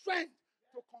received strength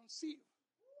to conceive.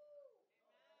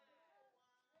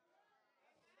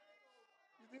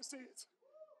 You didn't see it.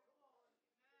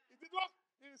 He did what?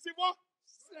 He received what?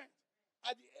 Strength.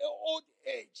 At the old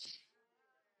age,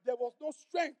 there was no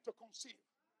strength to conceive.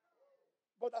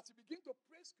 But as he began to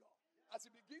praise God, as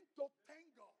he began to thank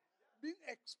God, being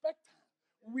expectant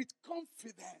with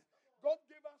confidence, God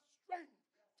gave us strength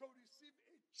to receive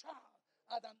a child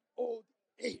at an old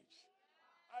age.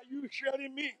 Are you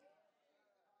hearing me?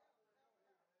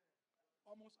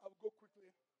 Almost, I'll go quickly.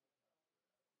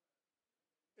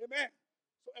 Amen.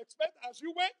 So expect as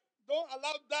you wait, don't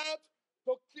allow that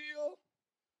to kill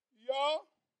your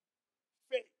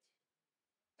faith.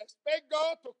 Expect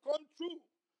God to come true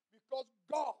because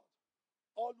God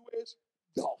always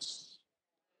does.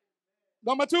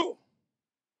 Number 2,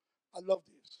 I love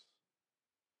this.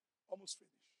 Almost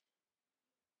finished.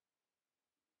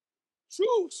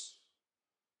 Choose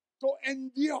to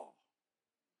endure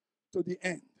to the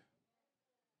end.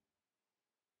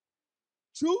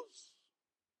 Choose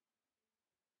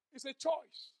is a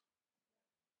choice.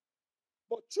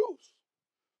 But choose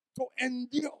to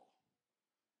endure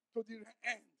to the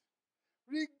end.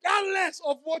 Regardless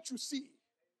of what you see.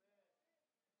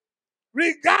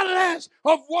 Regardless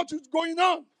of what is going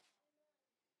on.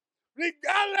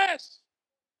 Regardless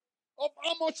of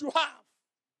how much you have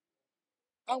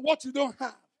and what you don't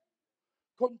have.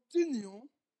 Continue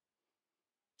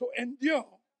to endure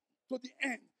to the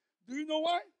end. Do you know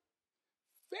why?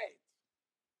 Faith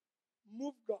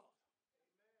move God.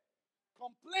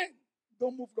 Complain,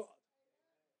 don't move God.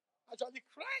 Actually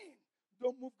crying,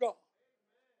 don't move God.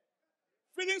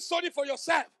 Feeling sorry for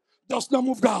yourself does not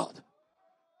move God.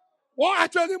 What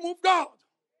actually move God?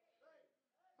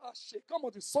 Ah, shit, come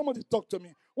on, somebody talk to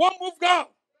me. What move God?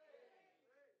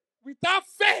 Without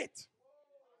faith.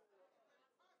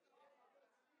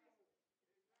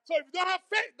 So if you don't have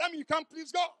faith, that means you can't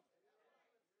please God.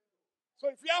 So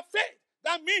if you have faith,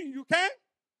 that means you can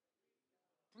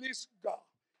please God.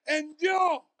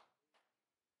 Endure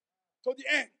to the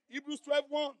end. Hebrews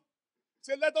 12:1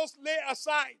 says, let us lay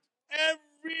aside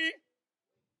every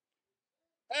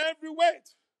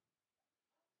weight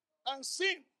and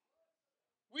sin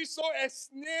we saw a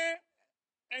snare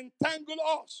entangle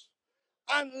us,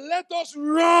 and let us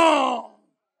run.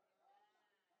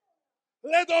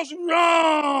 Let us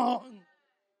run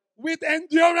with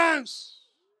endurance.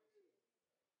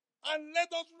 And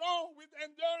let us run with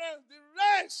endurance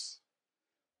the race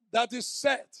that is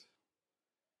set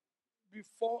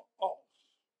before us.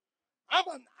 Have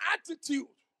an attitude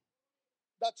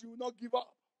that you will not give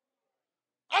up.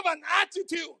 Have an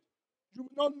attitude you will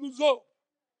not lose hope.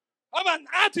 Have an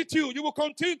attitude you will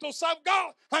continue to serve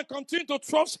God and continue to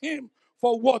trust Him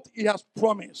for what He has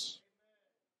promised.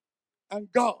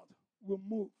 And God will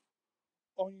move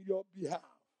on your behalf.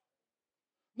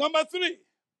 Number 3.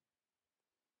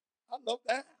 I love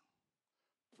that.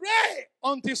 Pray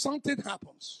until something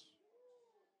happens.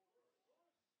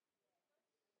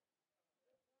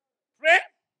 Pray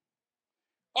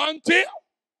until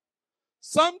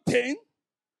something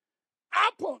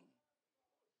happens.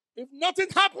 If nothing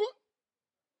happens,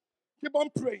 keep on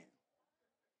praying.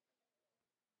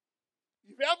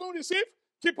 If you haven't received,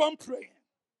 keep on praying.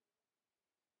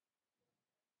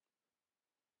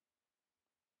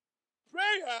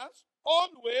 Prayers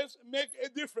always make a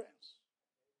difference.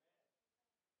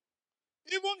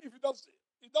 Even if it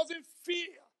doesn't feel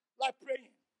like praying.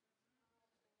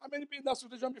 How many people in that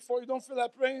situation before you don't feel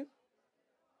like praying?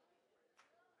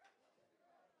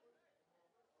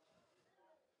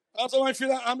 Someone feel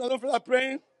like I don't feel like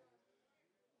praying.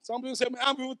 Some people say,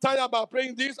 I'm really tired about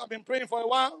praying this. I've been praying for a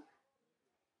while.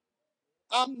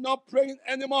 I'm not praying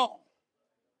anymore.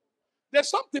 There's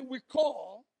something we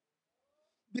call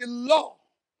the law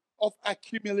of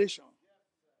accumulation.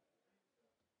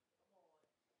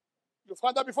 You've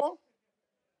heard that before?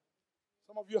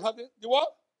 Some of you have it. The what?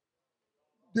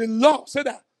 The law. Say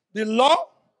that. The law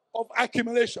of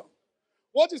accumulation.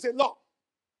 What is a law?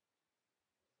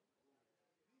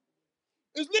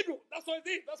 It's legal. That's what it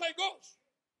is. That's how it goes.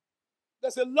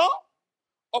 There's a law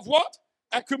of what?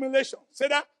 Accumulation. Say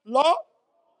that. Law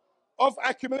of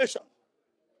accumulation.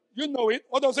 You know it.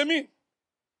 What does it mean?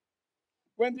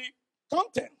 When the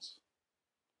contents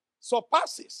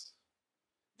surpasses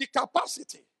the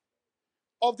capacity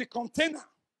of the container,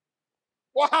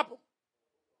 what happens?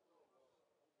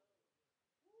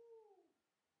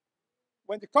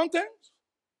 When the contents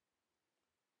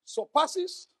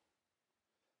surpasses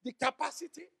the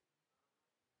capacity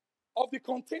of the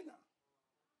container,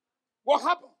 what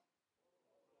happens?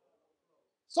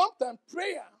 Sometimes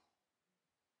prayer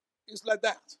is like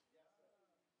that.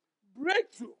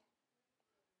 Breakthrough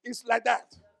is like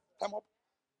that. Come up.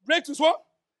 Breakthrough is what?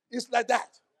 It's like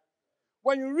that.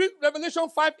 When you read Revelation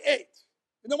 5:8,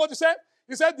 you know what he said?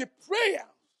 He said the prayer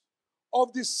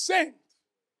of the saint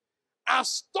are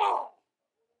stored.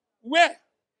 Where?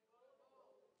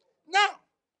 Now,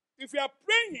 if you are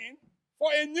praying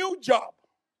for a new job,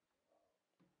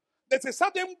 there's a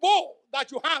certain bowl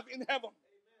that you have in heaven.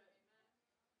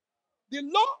 The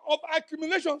law of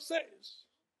accumulation says,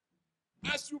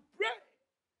 as you pray,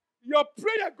 your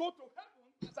prayer go to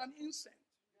heaven as an incense.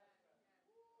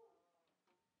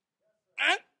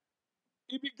 And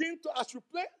it begins to, as you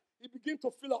pray, it begins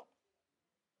to fill up.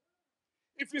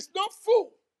 If it's not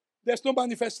full, there's no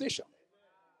manifestation.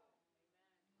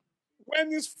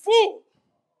 When it's full,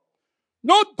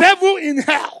 no devil in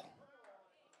hell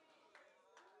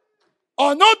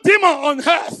or no demon on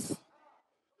earth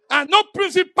and no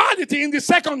principality in the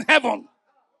second heaven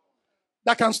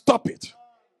that can stop it.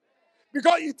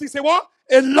 Because it is a what?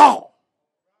 A law.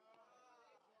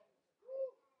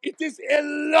 It is a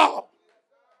law.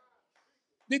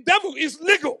 The devil is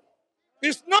legal.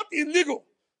 It's not illegal.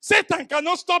 Satan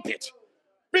cannot stop it.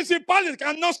 Principality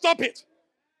cannot stop it.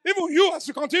 Even you, as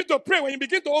you continue to pray, when you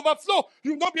begin to overflow,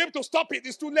 you will not be able to stop it.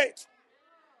 It's too late.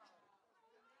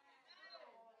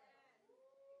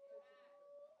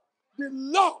 The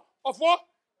law of what?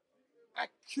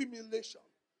 Accumulation.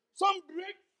 Some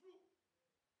breakthrough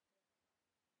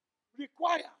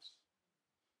requires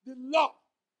the law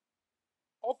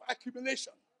of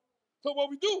accumulation. So what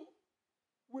we do,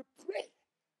 we pray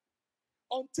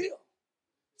until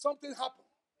something happens.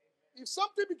 If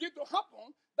something begins to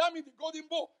happen, that means the golden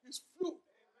bowl is full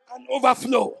and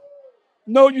overflow.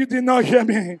 No, you did not hear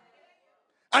me.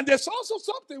 And there's also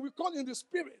something we call in the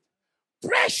spirit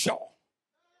pressure.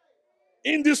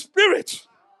 In the spirit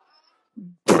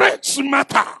breaks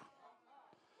matter.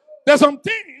 There's some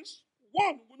things,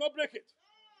 one will not break it.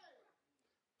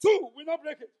 Two will not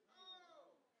break it.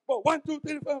 But 1, 2,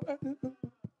 3, 4, 5, 6, 7.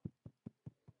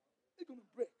 It's going to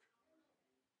break.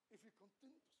 If you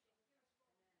continue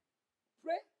to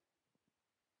pray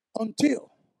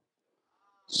until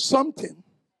something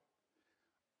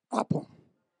happens.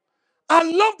 I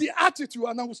love the attitude,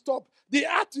 and I will stop. The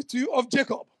attitude of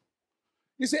Jacob.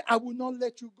 He said, I will not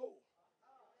let you go.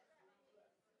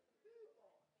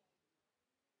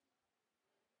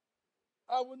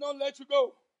 I will not let you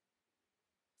go.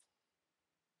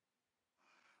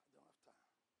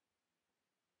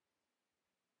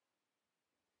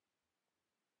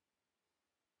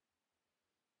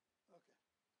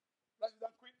 Write it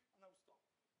down quick and I will stop.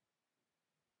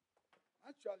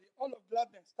 Actually, all of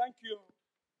gladness. Thank you.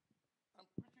 I'm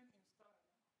preaching in style.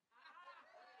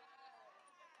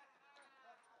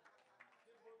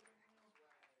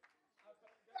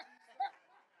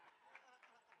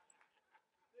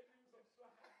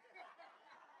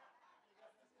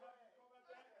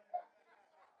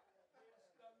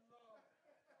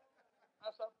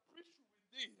 As I preach with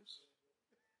this,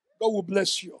 God will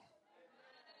bless you.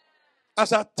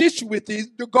 As I teach with it,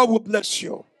 God will bless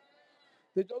you.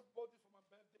 They just bought it for my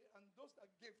birthday, and those that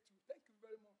gave to, thank you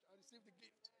very much. I received the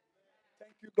gift.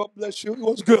 Thank you. God bless you. It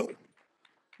was good.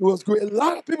 It was great. A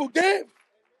lot of people gave.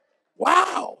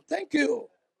 Wow. Thank you.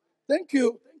 Thank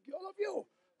you. Thank you, all of you.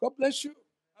 God bless you.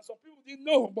 And some people didn't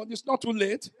know, but it's not too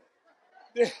late.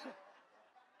 They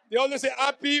always say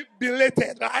happy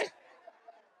belated, right?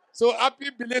 So happy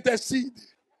belated seed.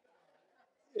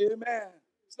 Amen.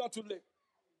 It's not too late.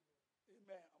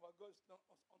 Amen. Our God is not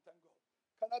on time God.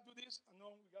 Can I do this? I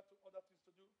know we got other things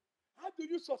to do. How do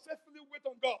you successfully wait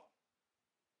on God?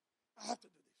 I have to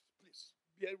do this. Please,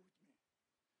 bear with me.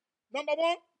 Number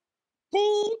one,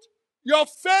 put your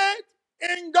faith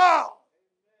in God.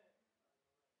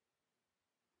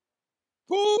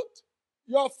 Put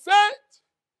your faith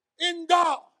in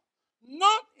God.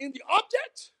 Not in the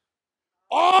object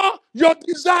or your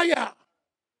desire.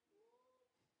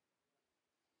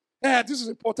 Yeah, this is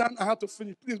important. I have to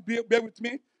finish. Please bear with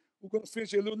me. We're going to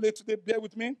finish a little late today. Bear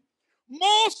with me.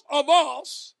 Most of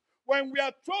us, when we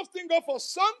are trusting God for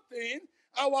something,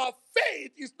 our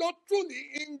faith is not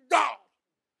truly in God.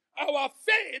 Our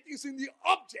faith is in the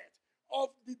object of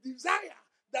the desire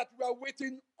that we are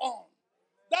waiting on.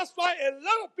 That's why a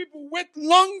lot of people wait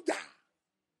longer.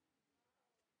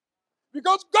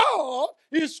 Because God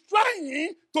is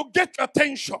trying to get your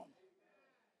attention.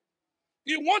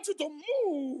 He wants you to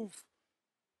move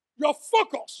your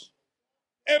focus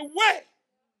away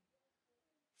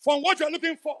from what you're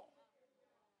looking for.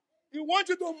 He wants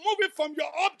you to move it from your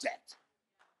object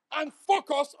and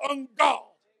focus on God.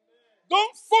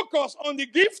 Don't focus on the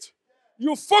gift.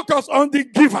 You focus on the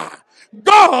giver.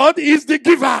 God is the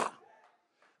giver.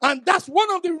 And that's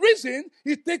one of the reasons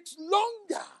it takes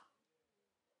longer.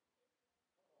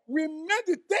 We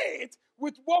meditate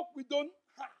with what we don't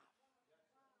have.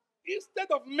 Instead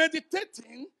of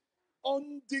meditating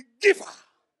on the giver.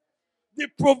 the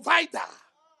provider,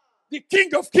 the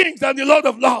King of Kings and the Lord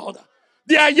of Lords,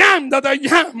 the I am that I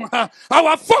am.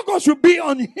 Our focus should be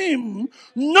on him,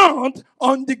 not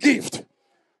on the gift.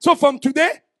 So from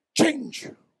today, change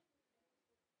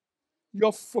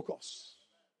your focus.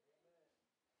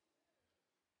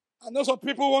 I know some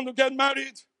people want to get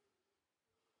married.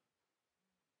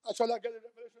 Actually, I get a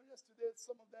revelation yesterday.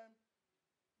 Some of them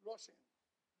rushing.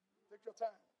 Take your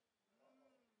time.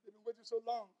 They've been waiting so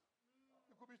long.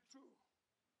 It could be true.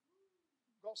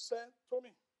 God said, told me.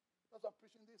 That's why I'm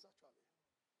preaching this actually.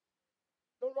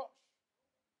 Don't rush.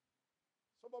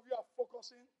 Some of you are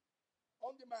focusing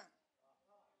on the man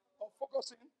or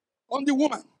focusing on the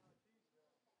woman.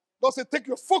 God said, take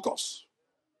your focus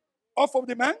off of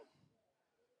the man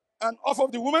and off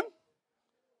of the woman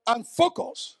and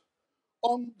focus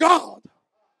on God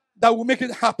that will make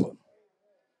it happen.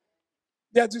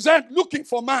 They are designed looking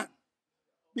for man.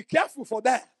 Be careful for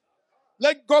that.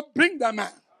 Let God bring that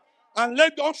man and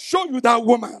let God show you that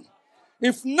woman.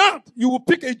 If not, you will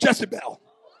pick a Jezebel.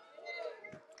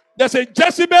 There's a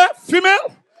Jezebel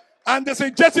female and there's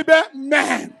a Jezebel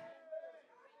man.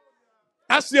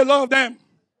 I see a lot of them.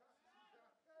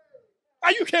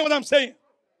 Are you hearing what I'm saying?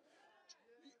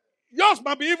 Yours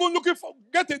might be even looking for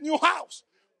get a new house.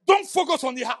 Don't focus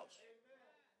on the house.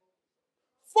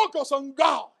 Focus on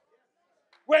God.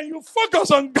 When you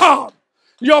focus on God,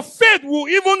 your faith will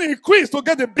even increase to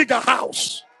get a bigger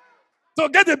house, to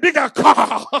get a bigger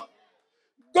car.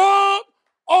 God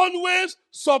always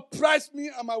surprised me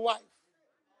and my wife.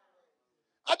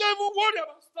 I don't even worry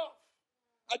about stuff.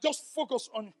 I just focus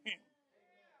on him.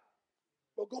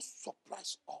 But God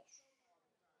surprised us.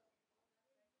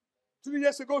 3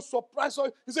 years ago, surprised us.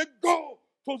 He said, go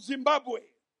to Zimbabwe.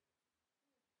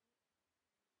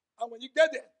 And when you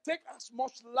get there, take as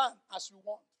much land as you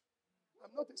want.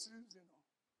 I'm not a citizen.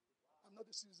 I'm not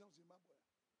a citizen of Zimbabwe.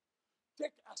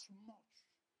 Take as much.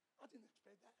 I didn't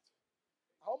expect that.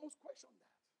 I almost questioned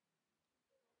that.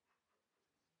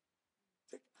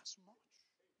 Take as much.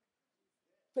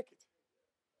 Take it.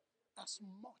 As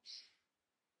much.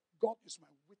 God is my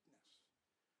witness.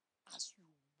 As you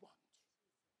want.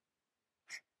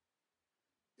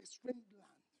 A strange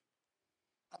land.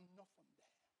 I'm not from there.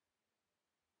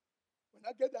 When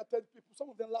I get there, I tell people, some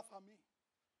of them laugh at me.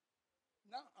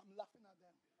 Now I'm laughing at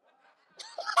them.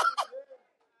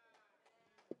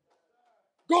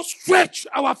 God stretch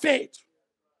our faith.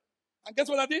 And guess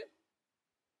what I did?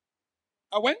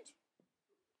 I went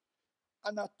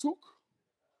and I took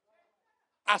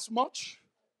as much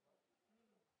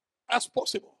as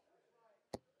possible.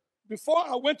 Before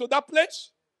I went to that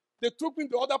place, they took me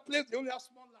to other place. They only have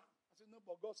small land. I said, no,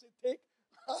 but God said, take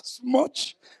as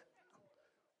much.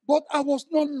 But I was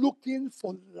not looking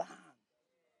for land.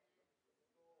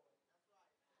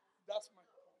 That's my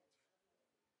point.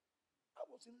 I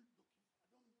wasn't looking. I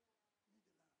don't need the land.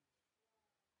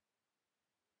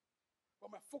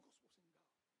 But my focus was in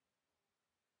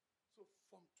God. So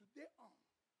from today on,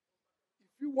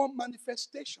 if you want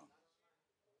manifestation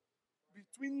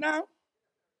between now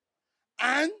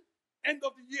and end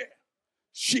of the year,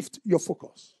 shift your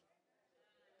focus.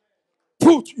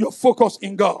 Put your focus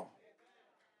in God.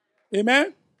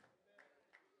 Amen?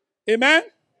 Amen?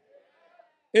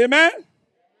 Amen?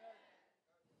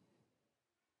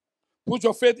 Put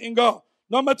your faith in God.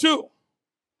 Number 2,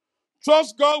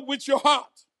 trust God with your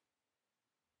heart.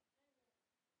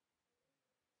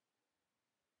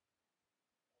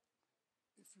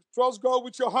 If you trust God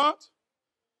with your heart,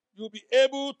 you'll be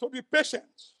able to be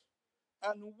patient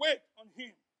and wait on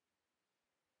him.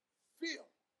 Fill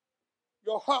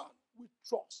your heart with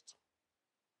trust.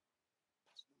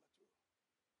 That's number 2.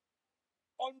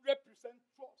 100%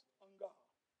 trust on God.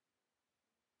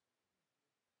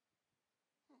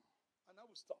 And I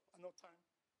will stop. I know time.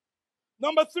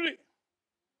 Number 3,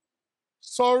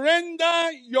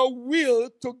 surrender your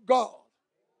will to God.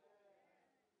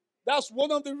 That's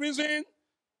one of the reasons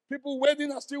people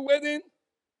waiting are still waiting.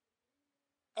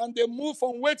 And they move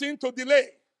from waiting to delay.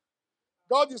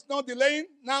 God is not delaying.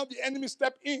 Now the enemy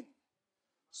step in.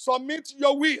 Submit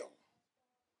your will.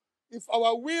 If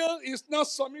our will is not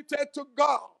submitted to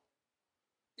God,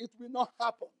 it will not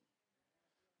happen.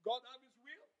 God has his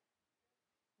will.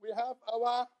 We have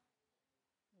our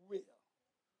will.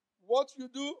 What you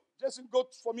do, just go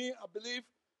for me, I believe,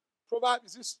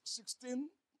 Proverbs is 16:3.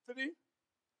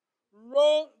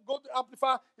 Roll, go to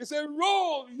Amplify. It says,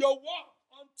 roll your work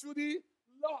unto the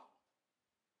Lord.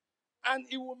 And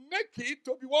it will make it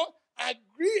to be what?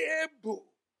 Agreeable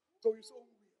to his own will.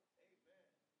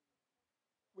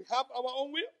 We have our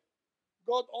own will.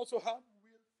 God also has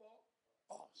will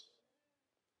for us.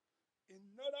 In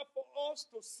order for us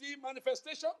to see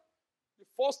manifestation, The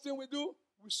first thing we do,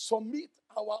 we submit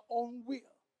our own will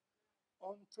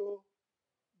unto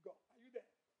God. Are you there?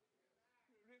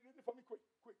 Read it for me quick,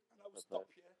 and I will stop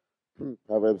here.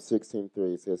 Proverbs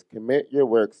 16:3 says, "Commit your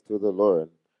works to the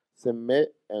Lord,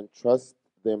 submit and trust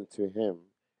them to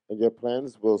Him, and your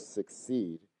plans will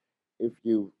succeed if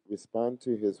you respond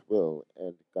to His will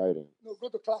and guidance." No, go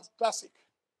to classic.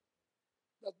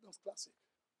 That's not classic.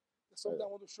 There's something I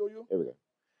want to show you. Here we go.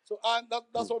 So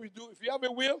that's what we do. If you have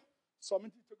a will,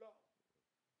 submit it to God.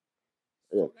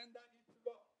 Yeah. Surrender it to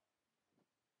God.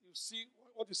 You see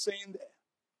what he's saying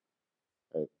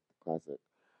there. Classic.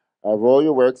 Roll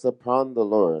your works upon the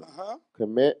Lord. Uh-huh.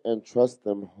 Commit and trust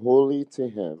them wholly to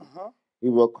Him. Uh-huh. He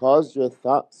will cause your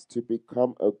thoughts to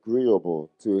become agreeable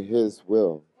to His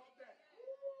will.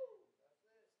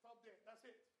 Stop there. That's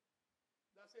it.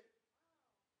 That's it.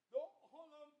 Don't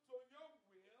hold on to your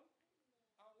will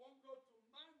and want God to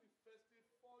manifest it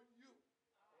for you.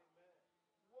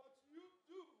 What you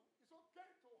do, it's okay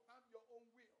to have your own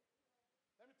will.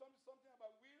 Let me tell you something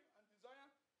about will and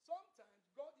desire. Sometimes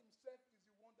God Himself is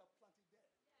the one that planted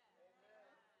there.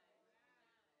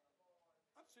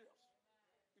 I'm serious.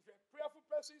 If you're a prayerful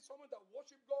person, someone that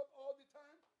worships God all the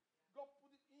time, God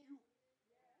put it in you.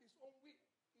 His own will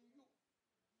in you.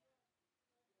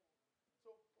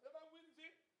 So whatever will is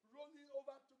it, roll it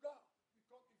over to God.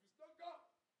 Because if it's not God,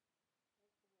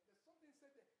 there's something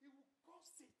said there. He will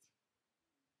cause it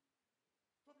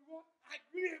to be what?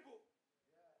 Agreeable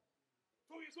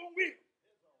to His own will.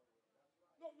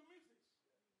 No, you miss this.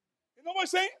 You know what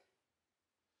I'm saying?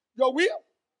 Your will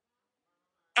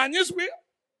and His will,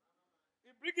 He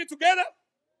bring it together.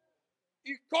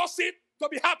 He cause it to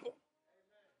be happen.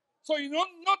 So you're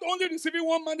not only receiving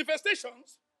one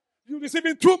manifestations, you're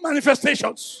receiving two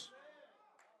manifestations.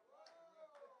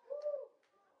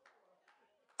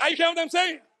 Are you hearing what I'm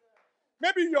saying?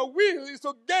 Maybe your will is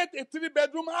to get a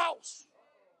 3-bedroom house.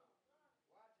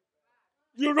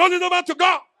 You roll it over to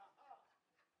God.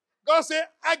 God say,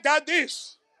 I got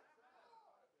this.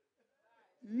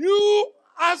 You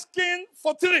asking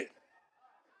for 3,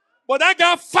 but I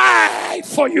got 5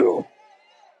 for you.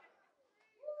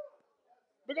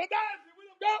 Because that's the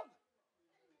will of God.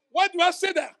 Why do I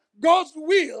say that? God's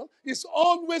will is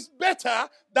always better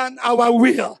than our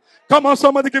will. Come on,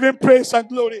 somebody give Him praise and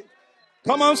glory.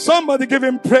 Come on, somebody give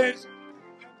Him praise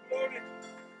and glory.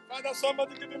 Father,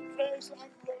 somebody give Him praise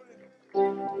and glory.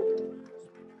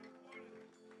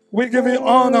 We give you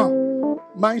honor,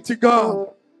 mighty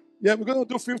God. Yeah, we're going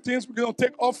to do 15 things. We're going to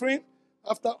take offering.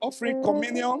 After offering,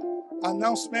 communion,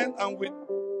 announcement, and we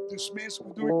dismiss.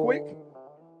 We do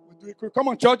it quick. Come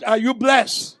on, church. Are you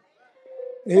blessed?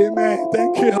 Amen.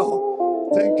 Thank you.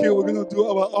 Thank you. We're going to do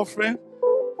our offering.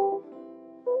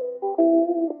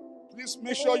 Please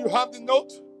make sure you have the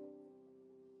note.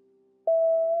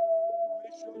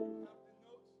 Make sure you have the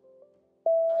note. I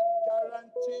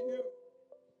guarantee you,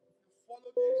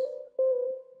 follow this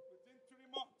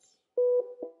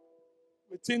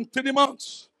within 3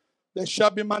 months, there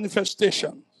shall be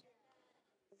manifestation.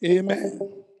 Amen.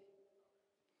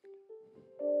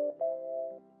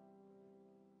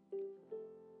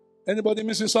 Anybody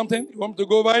missing something? You want me to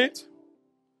go over it?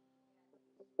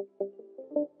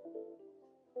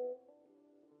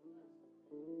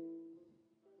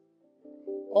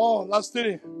 Oh, last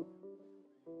 3.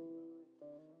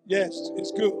 Yes,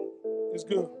 it's good. It's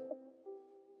good.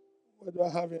 Where do I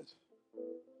have it?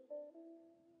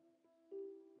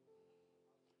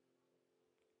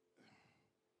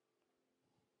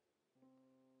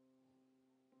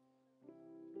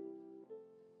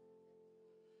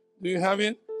 Do you have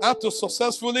it? How to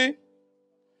successfully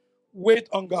wait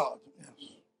on God. Yes.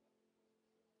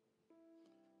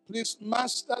 Please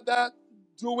master that.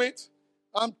 Do it.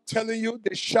 I'm telling you,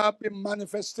 there shall be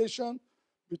manifestation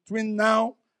between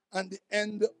now and the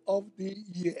end of the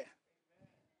year.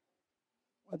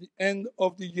 At the end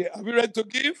of the year. Are we ready to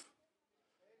give?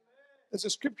 There's a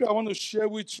scripture I want to share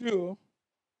with you.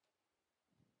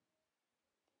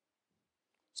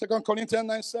 2 Corinthians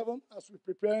 9:7, as we're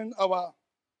preparing our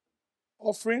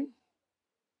offering.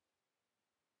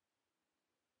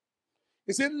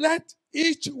 It said, let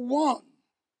each one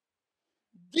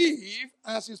give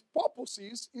as his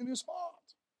purposes in his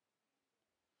heart,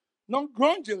 not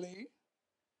grudgingly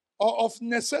or of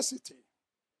necessity,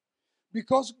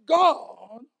 because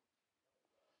God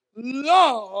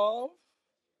loves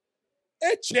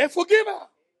a cheerful giver.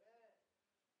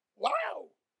 Wow.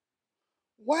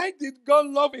 Why did God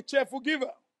love a cheerful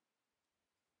giver?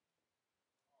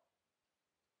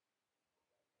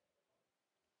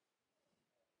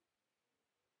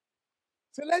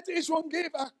 So let each one give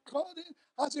according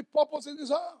as his purpose in his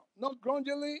heart, not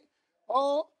grudgingly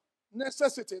or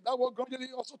necessity. That was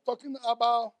gradually also talking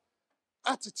about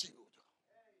attitude.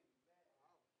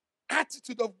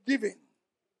 Attitude of giving.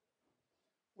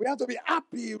 We have to be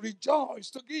happy, rejoice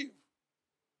to give.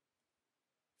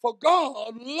 For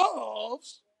God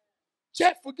loves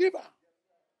cheerful giver.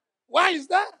 Why is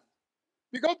that?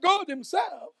 Because God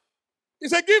himself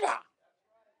is a giver.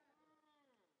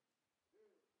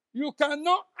 You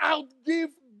cannot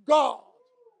outgive God.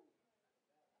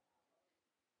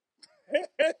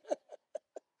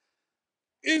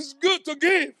 It's good to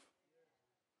give.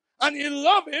 And he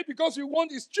loves it because he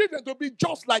wants his children to be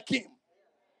just like him.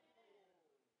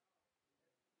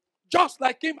 Just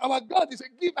like him. Our God is a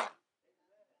giver.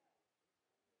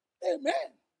 Amen.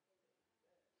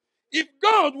 If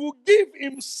God will give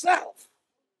himself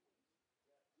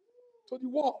to the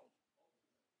world,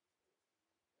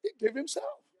 he gave himself.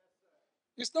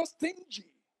 He's not stingy.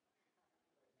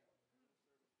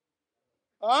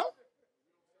 Huh?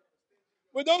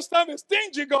 We don't serve a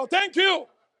stingy God. Thank you.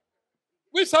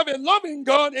 We serve a loving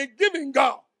God, a giving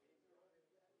God.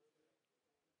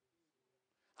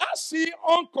 I see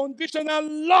unconditional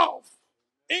love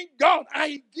in God,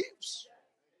 and he gives.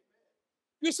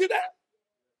 You see that?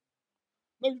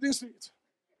 No, you didn't see it.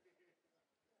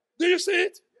 Do you see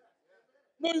it?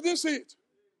 No, you didn't see it.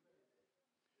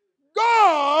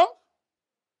 God,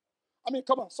 I mean,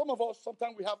 come on. Some of us,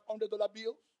 sometimes we have $100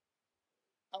 bills,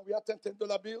 and we have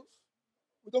 $10 bills.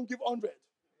 We don't give 100.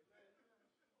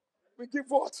 We give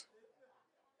what?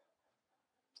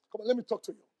 Come on, let me talk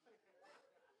to you.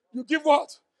 You give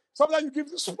what? Sometimes you give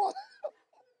the small.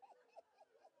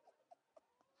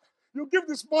 You give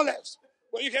the smallest.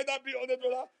 When you hear that bill, $100,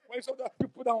 when you saw that, you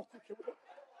put down.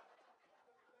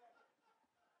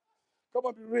 Come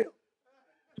on, be real.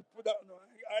 You put down.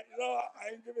 No,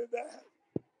 I ain't giving that.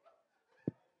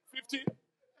 50,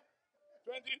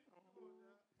 20.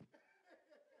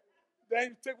 Then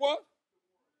you take what?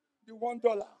 The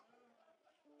 $1.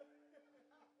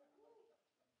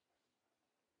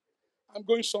 I'm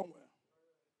going somewhere.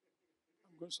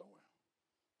 I'm going somewhere.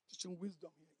 Teaching wisdom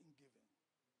here in giving.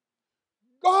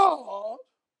 God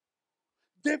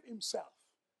gave himself.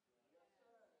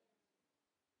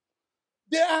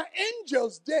 There are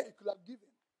angels there he could have given.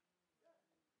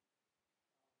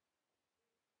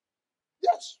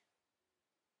 Yes.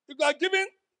 He could have given,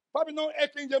 probably no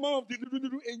archangel, one of the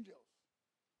little angels.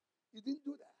 He didn't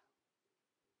do that.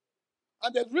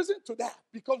 And there's reason to that,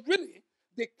 because really,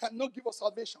 they cannot give us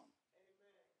salvation.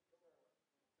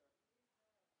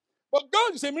 But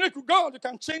God is a miracle God. You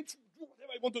can change, do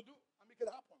whatever you want to do, and make it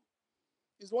happen.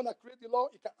 He's the one that created the law.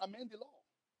 He can amend the law.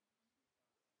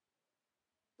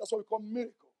 That's what we call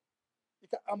miracle. He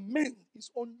can amend his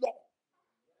own law.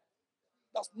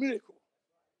 That's miracle.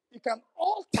 He can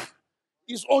alter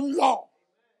his own law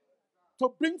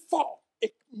to bring forth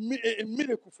a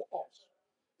miracle for us.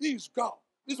 He is God.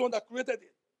 He's the one that created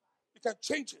it. He can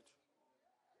change it.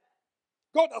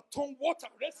 God has turned water,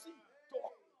 Red Sea, to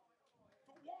wall.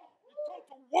 He turned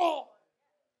to wall.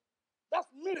 That's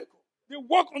miracle. They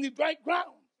walk on the dry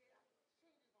ground.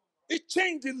 It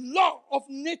changed the law of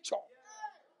nature.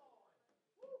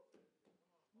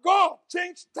 God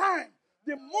changed time.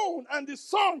 The moon and the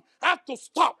sun had to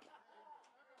stop.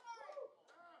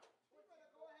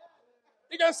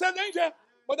 You can send angel,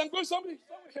 but I'm going somewhere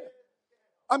here.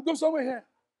 I'm going somewhere here.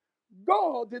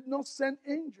 God did not send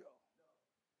angel,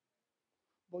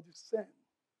 but he sent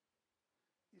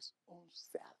his own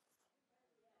self.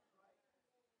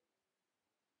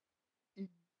 He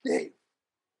gave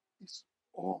his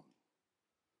own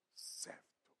self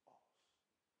to us.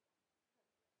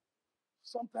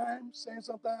 Sometimes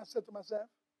I said to myself,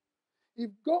 if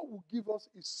God will give us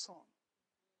his son,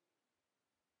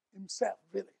 himself,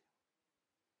 really,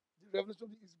 the revelation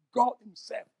is God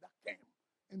himself that came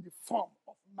in the form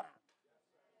of man.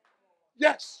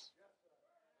 Yes,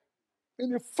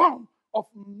 in the form of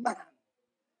man.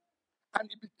 And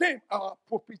he became our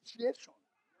propitiation.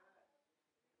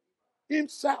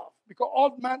 Himself, because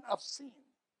all man have sinned.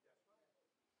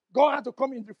 God had to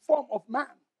come in the form of man.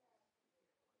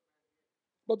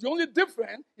 But the only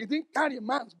difference, he didn't carry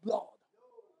man's blood.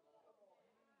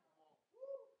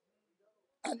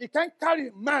 And he can't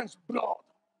carry man's blood.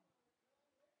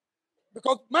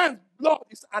 Because man's blood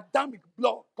is Adamic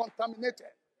blood, contaminated.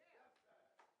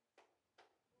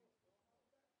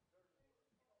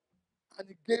 And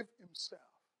he gave himself.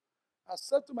 I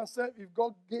said to myself, if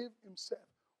God gave himself,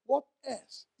 what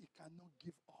else he cannot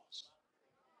give us?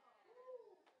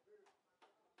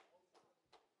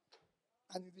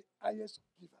 And he's the highest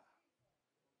giver.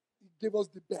 He gave us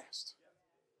the best.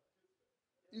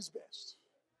 His best.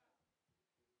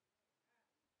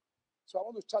 So I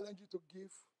want to challenge you to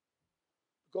give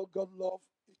God loves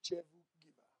a cheerful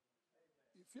giver.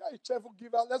 If you are a cheerful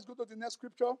giver, let's go to the next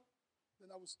scripture. Then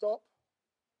I will stop.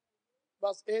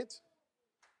 Verse 8.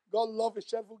 God loves a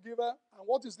cheerful giver. And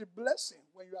what is the blessing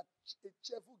when you are a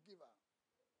cheerful giver?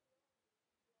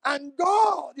 And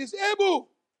God is able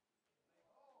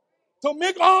to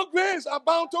make all grace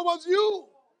abound towards you.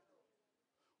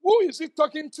 Who is he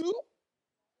talking to?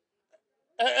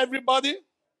 Everybody?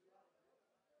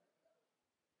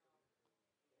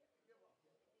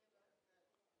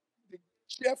 The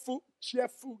cheerful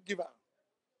giver.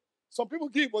 Some people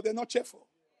give, but they're not cheerful.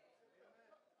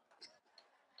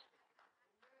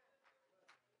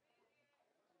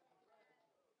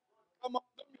 Come on,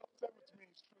 don't be upset with me.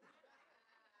 It's true.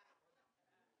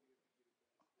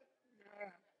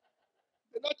 Yeah.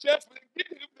 They're not cheerful. They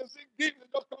give. If they say give, they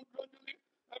just come gradually.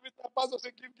 Every time pastor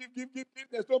say give.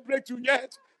 There's no breakthrough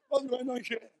yet. What's going on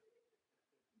here?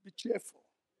 Be cheerful.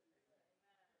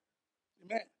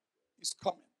 Amen. It's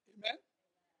coming. Amen.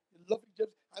 You love it.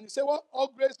 And he said what? All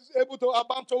grace is able to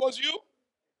abound towards you.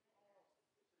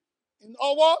 In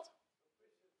all what?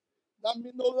 That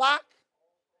means no lack.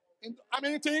 In how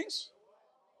many things?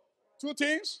 2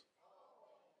 things.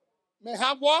 May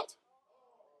have what?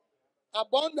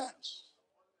 Abundance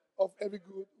of every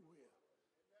good will.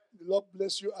 The Lord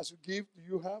bless you as you give. Do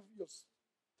you have your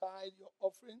tithe, your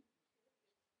offering?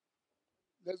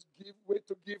 Let's give. Wait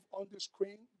to give on the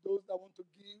screen. Those that want to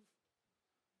give.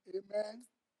 Amen.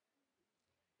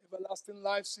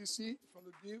 EverlastingLifeCC from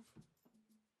the give.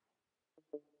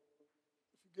 If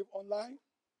you give online.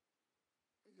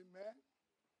 Amen.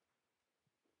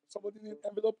 Somebody need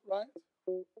envelope, right?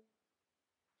 Or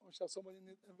shall somebody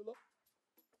need envelope?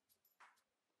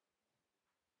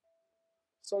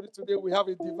 Sorry, today we have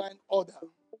a divine order.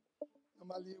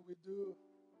 Normally we do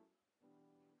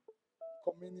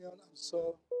communion and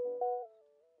so.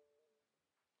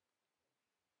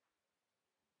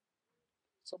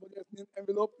 Somebody else need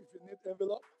envelope. If you need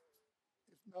envelope.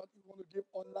 If not, you want to give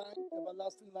online,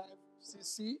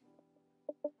 EverlastingLifeCC,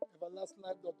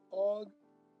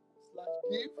 everlastinglife.org/give,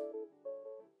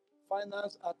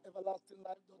 finance at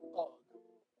everlastinglife.org.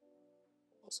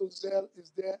 Also, ZELLE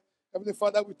is there. Heavenly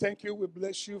Father, we thank you. We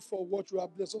bless you for what you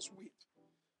have blessed us with.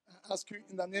 I ask you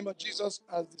in the name of Jesus,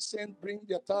 as the saints bring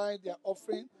their tithe, their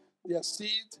offering, their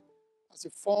seed, as a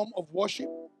form of worship,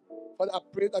 Father, I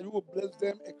pray that you will bless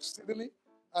them exceedingly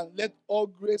and let all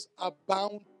grace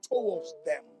abound towards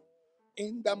them.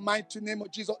 In the mighty name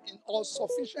of Jesus, in all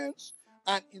sufficiency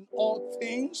and in all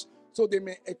things, so they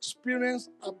may experience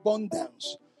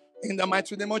abundance. In the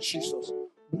mighty name of Jesus,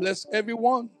 bless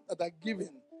everyone that are giving.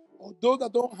 Or those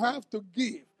that don't have to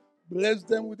give, bless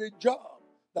them with a job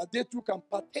that they too can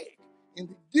partake in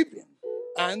the giving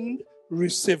and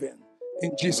receiving.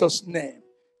 In Jesus' name,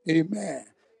 amen.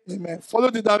 Amen.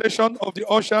 Follow the direction of the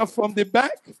usher from the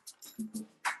back.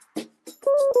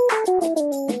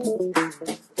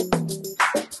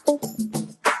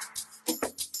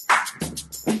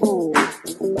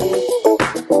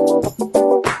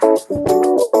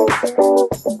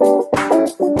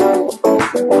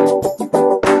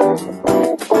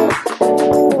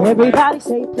 Everybody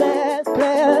say bless,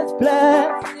 bless,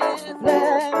 bless, bless,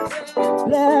 bless,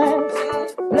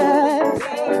 bless,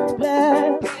 bless,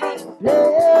 bless,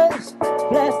 bless.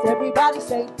 Everybody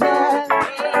say bless,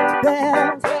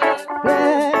 bless,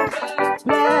 bless,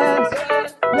 bless,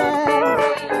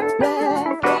 bless,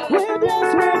 bless. We're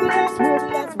blessed, we're blessed, we're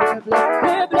blessed,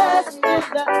 we're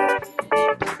blessed.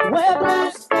 We're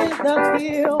blessed in the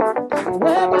field.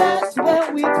 We're blessed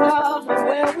when we come and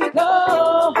when we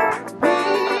go.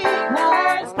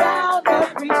 Down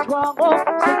every stronghold,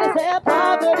 sickness and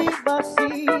poverty must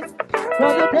cease.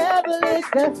 For the devil is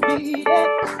defeated.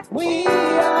 We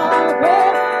are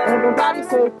blessed. Everybody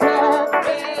say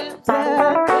blessed,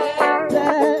 blessed,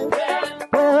 blessed,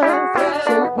 blessed, blessed.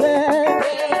 Say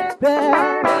blessed, blessed,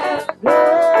 blessed,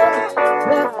 blessed.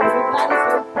 Everybody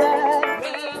say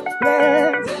blessed,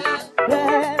 blessed,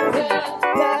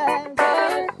 blessed,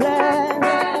 blessed, blessed, blessed.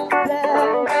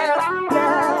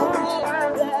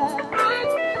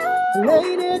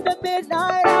 Late in the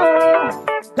midnight hour,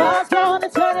 God's gonna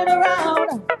turn it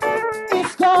around.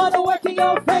 It's gonna work in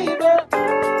your favor.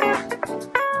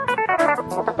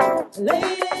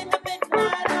 Late in the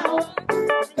midnight hour,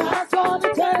 God's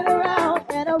gonna turn it around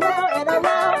and around and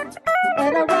around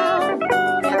and around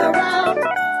and around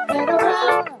and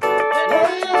around.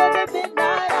 Late in the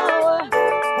midnight hour,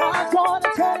 God's gonna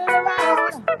turn it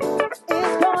around.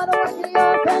 It's gonna work in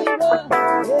your favor.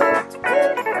 Yeah, yeah,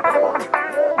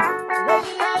 yeah, yeah.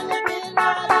 Late in the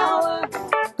midnight hour,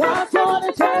 God's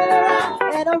gonna turn it around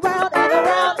and around and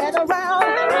around and around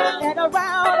and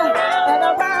around and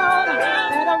around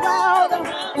and around.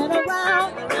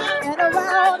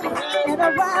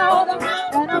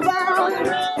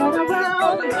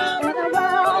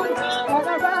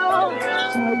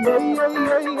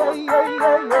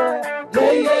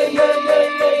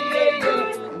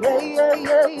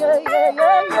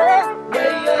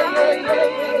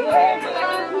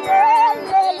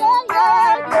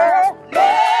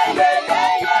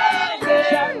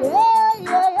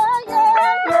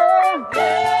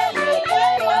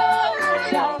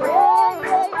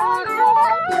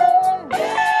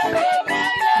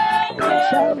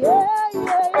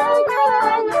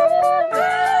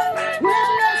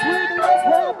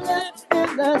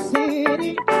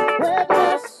 city. We're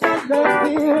blessed in the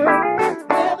field.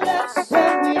 We're blessed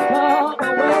when we come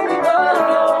and when we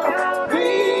go.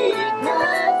 We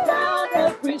cast down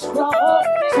every stronghold.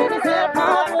 Cities and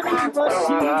poverty must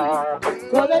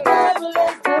cease. For the devil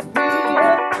is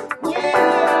defeated. We're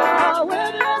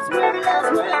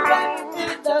blessed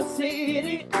in the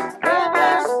city. We're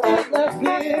blessed in the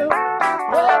field.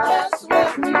 We're blessed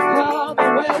when we come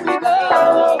and when we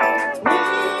go. We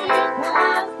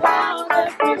cast down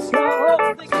every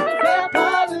stronghold. Cities and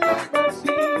poverty must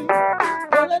cease.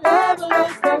 For the devil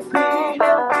is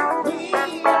defeated.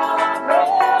 We are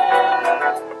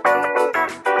brave.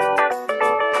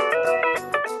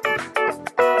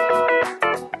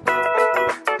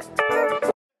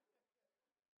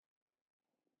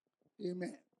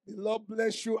 Amen. The Lord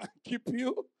bless you and keep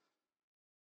you.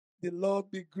 The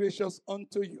Lord be gracious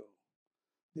unto you.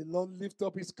 The Lord lift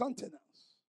up his countenance.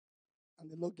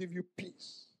 And the Lord give you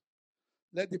peace.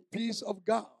 Let the peace of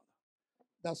God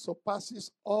that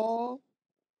surpasses all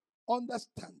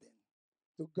understanding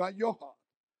to guard your heart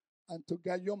and to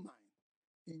guard your mind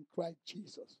in Christ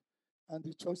Jesus. And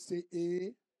the church say,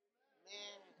 Amen.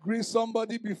 Greet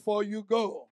somebody before you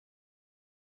go.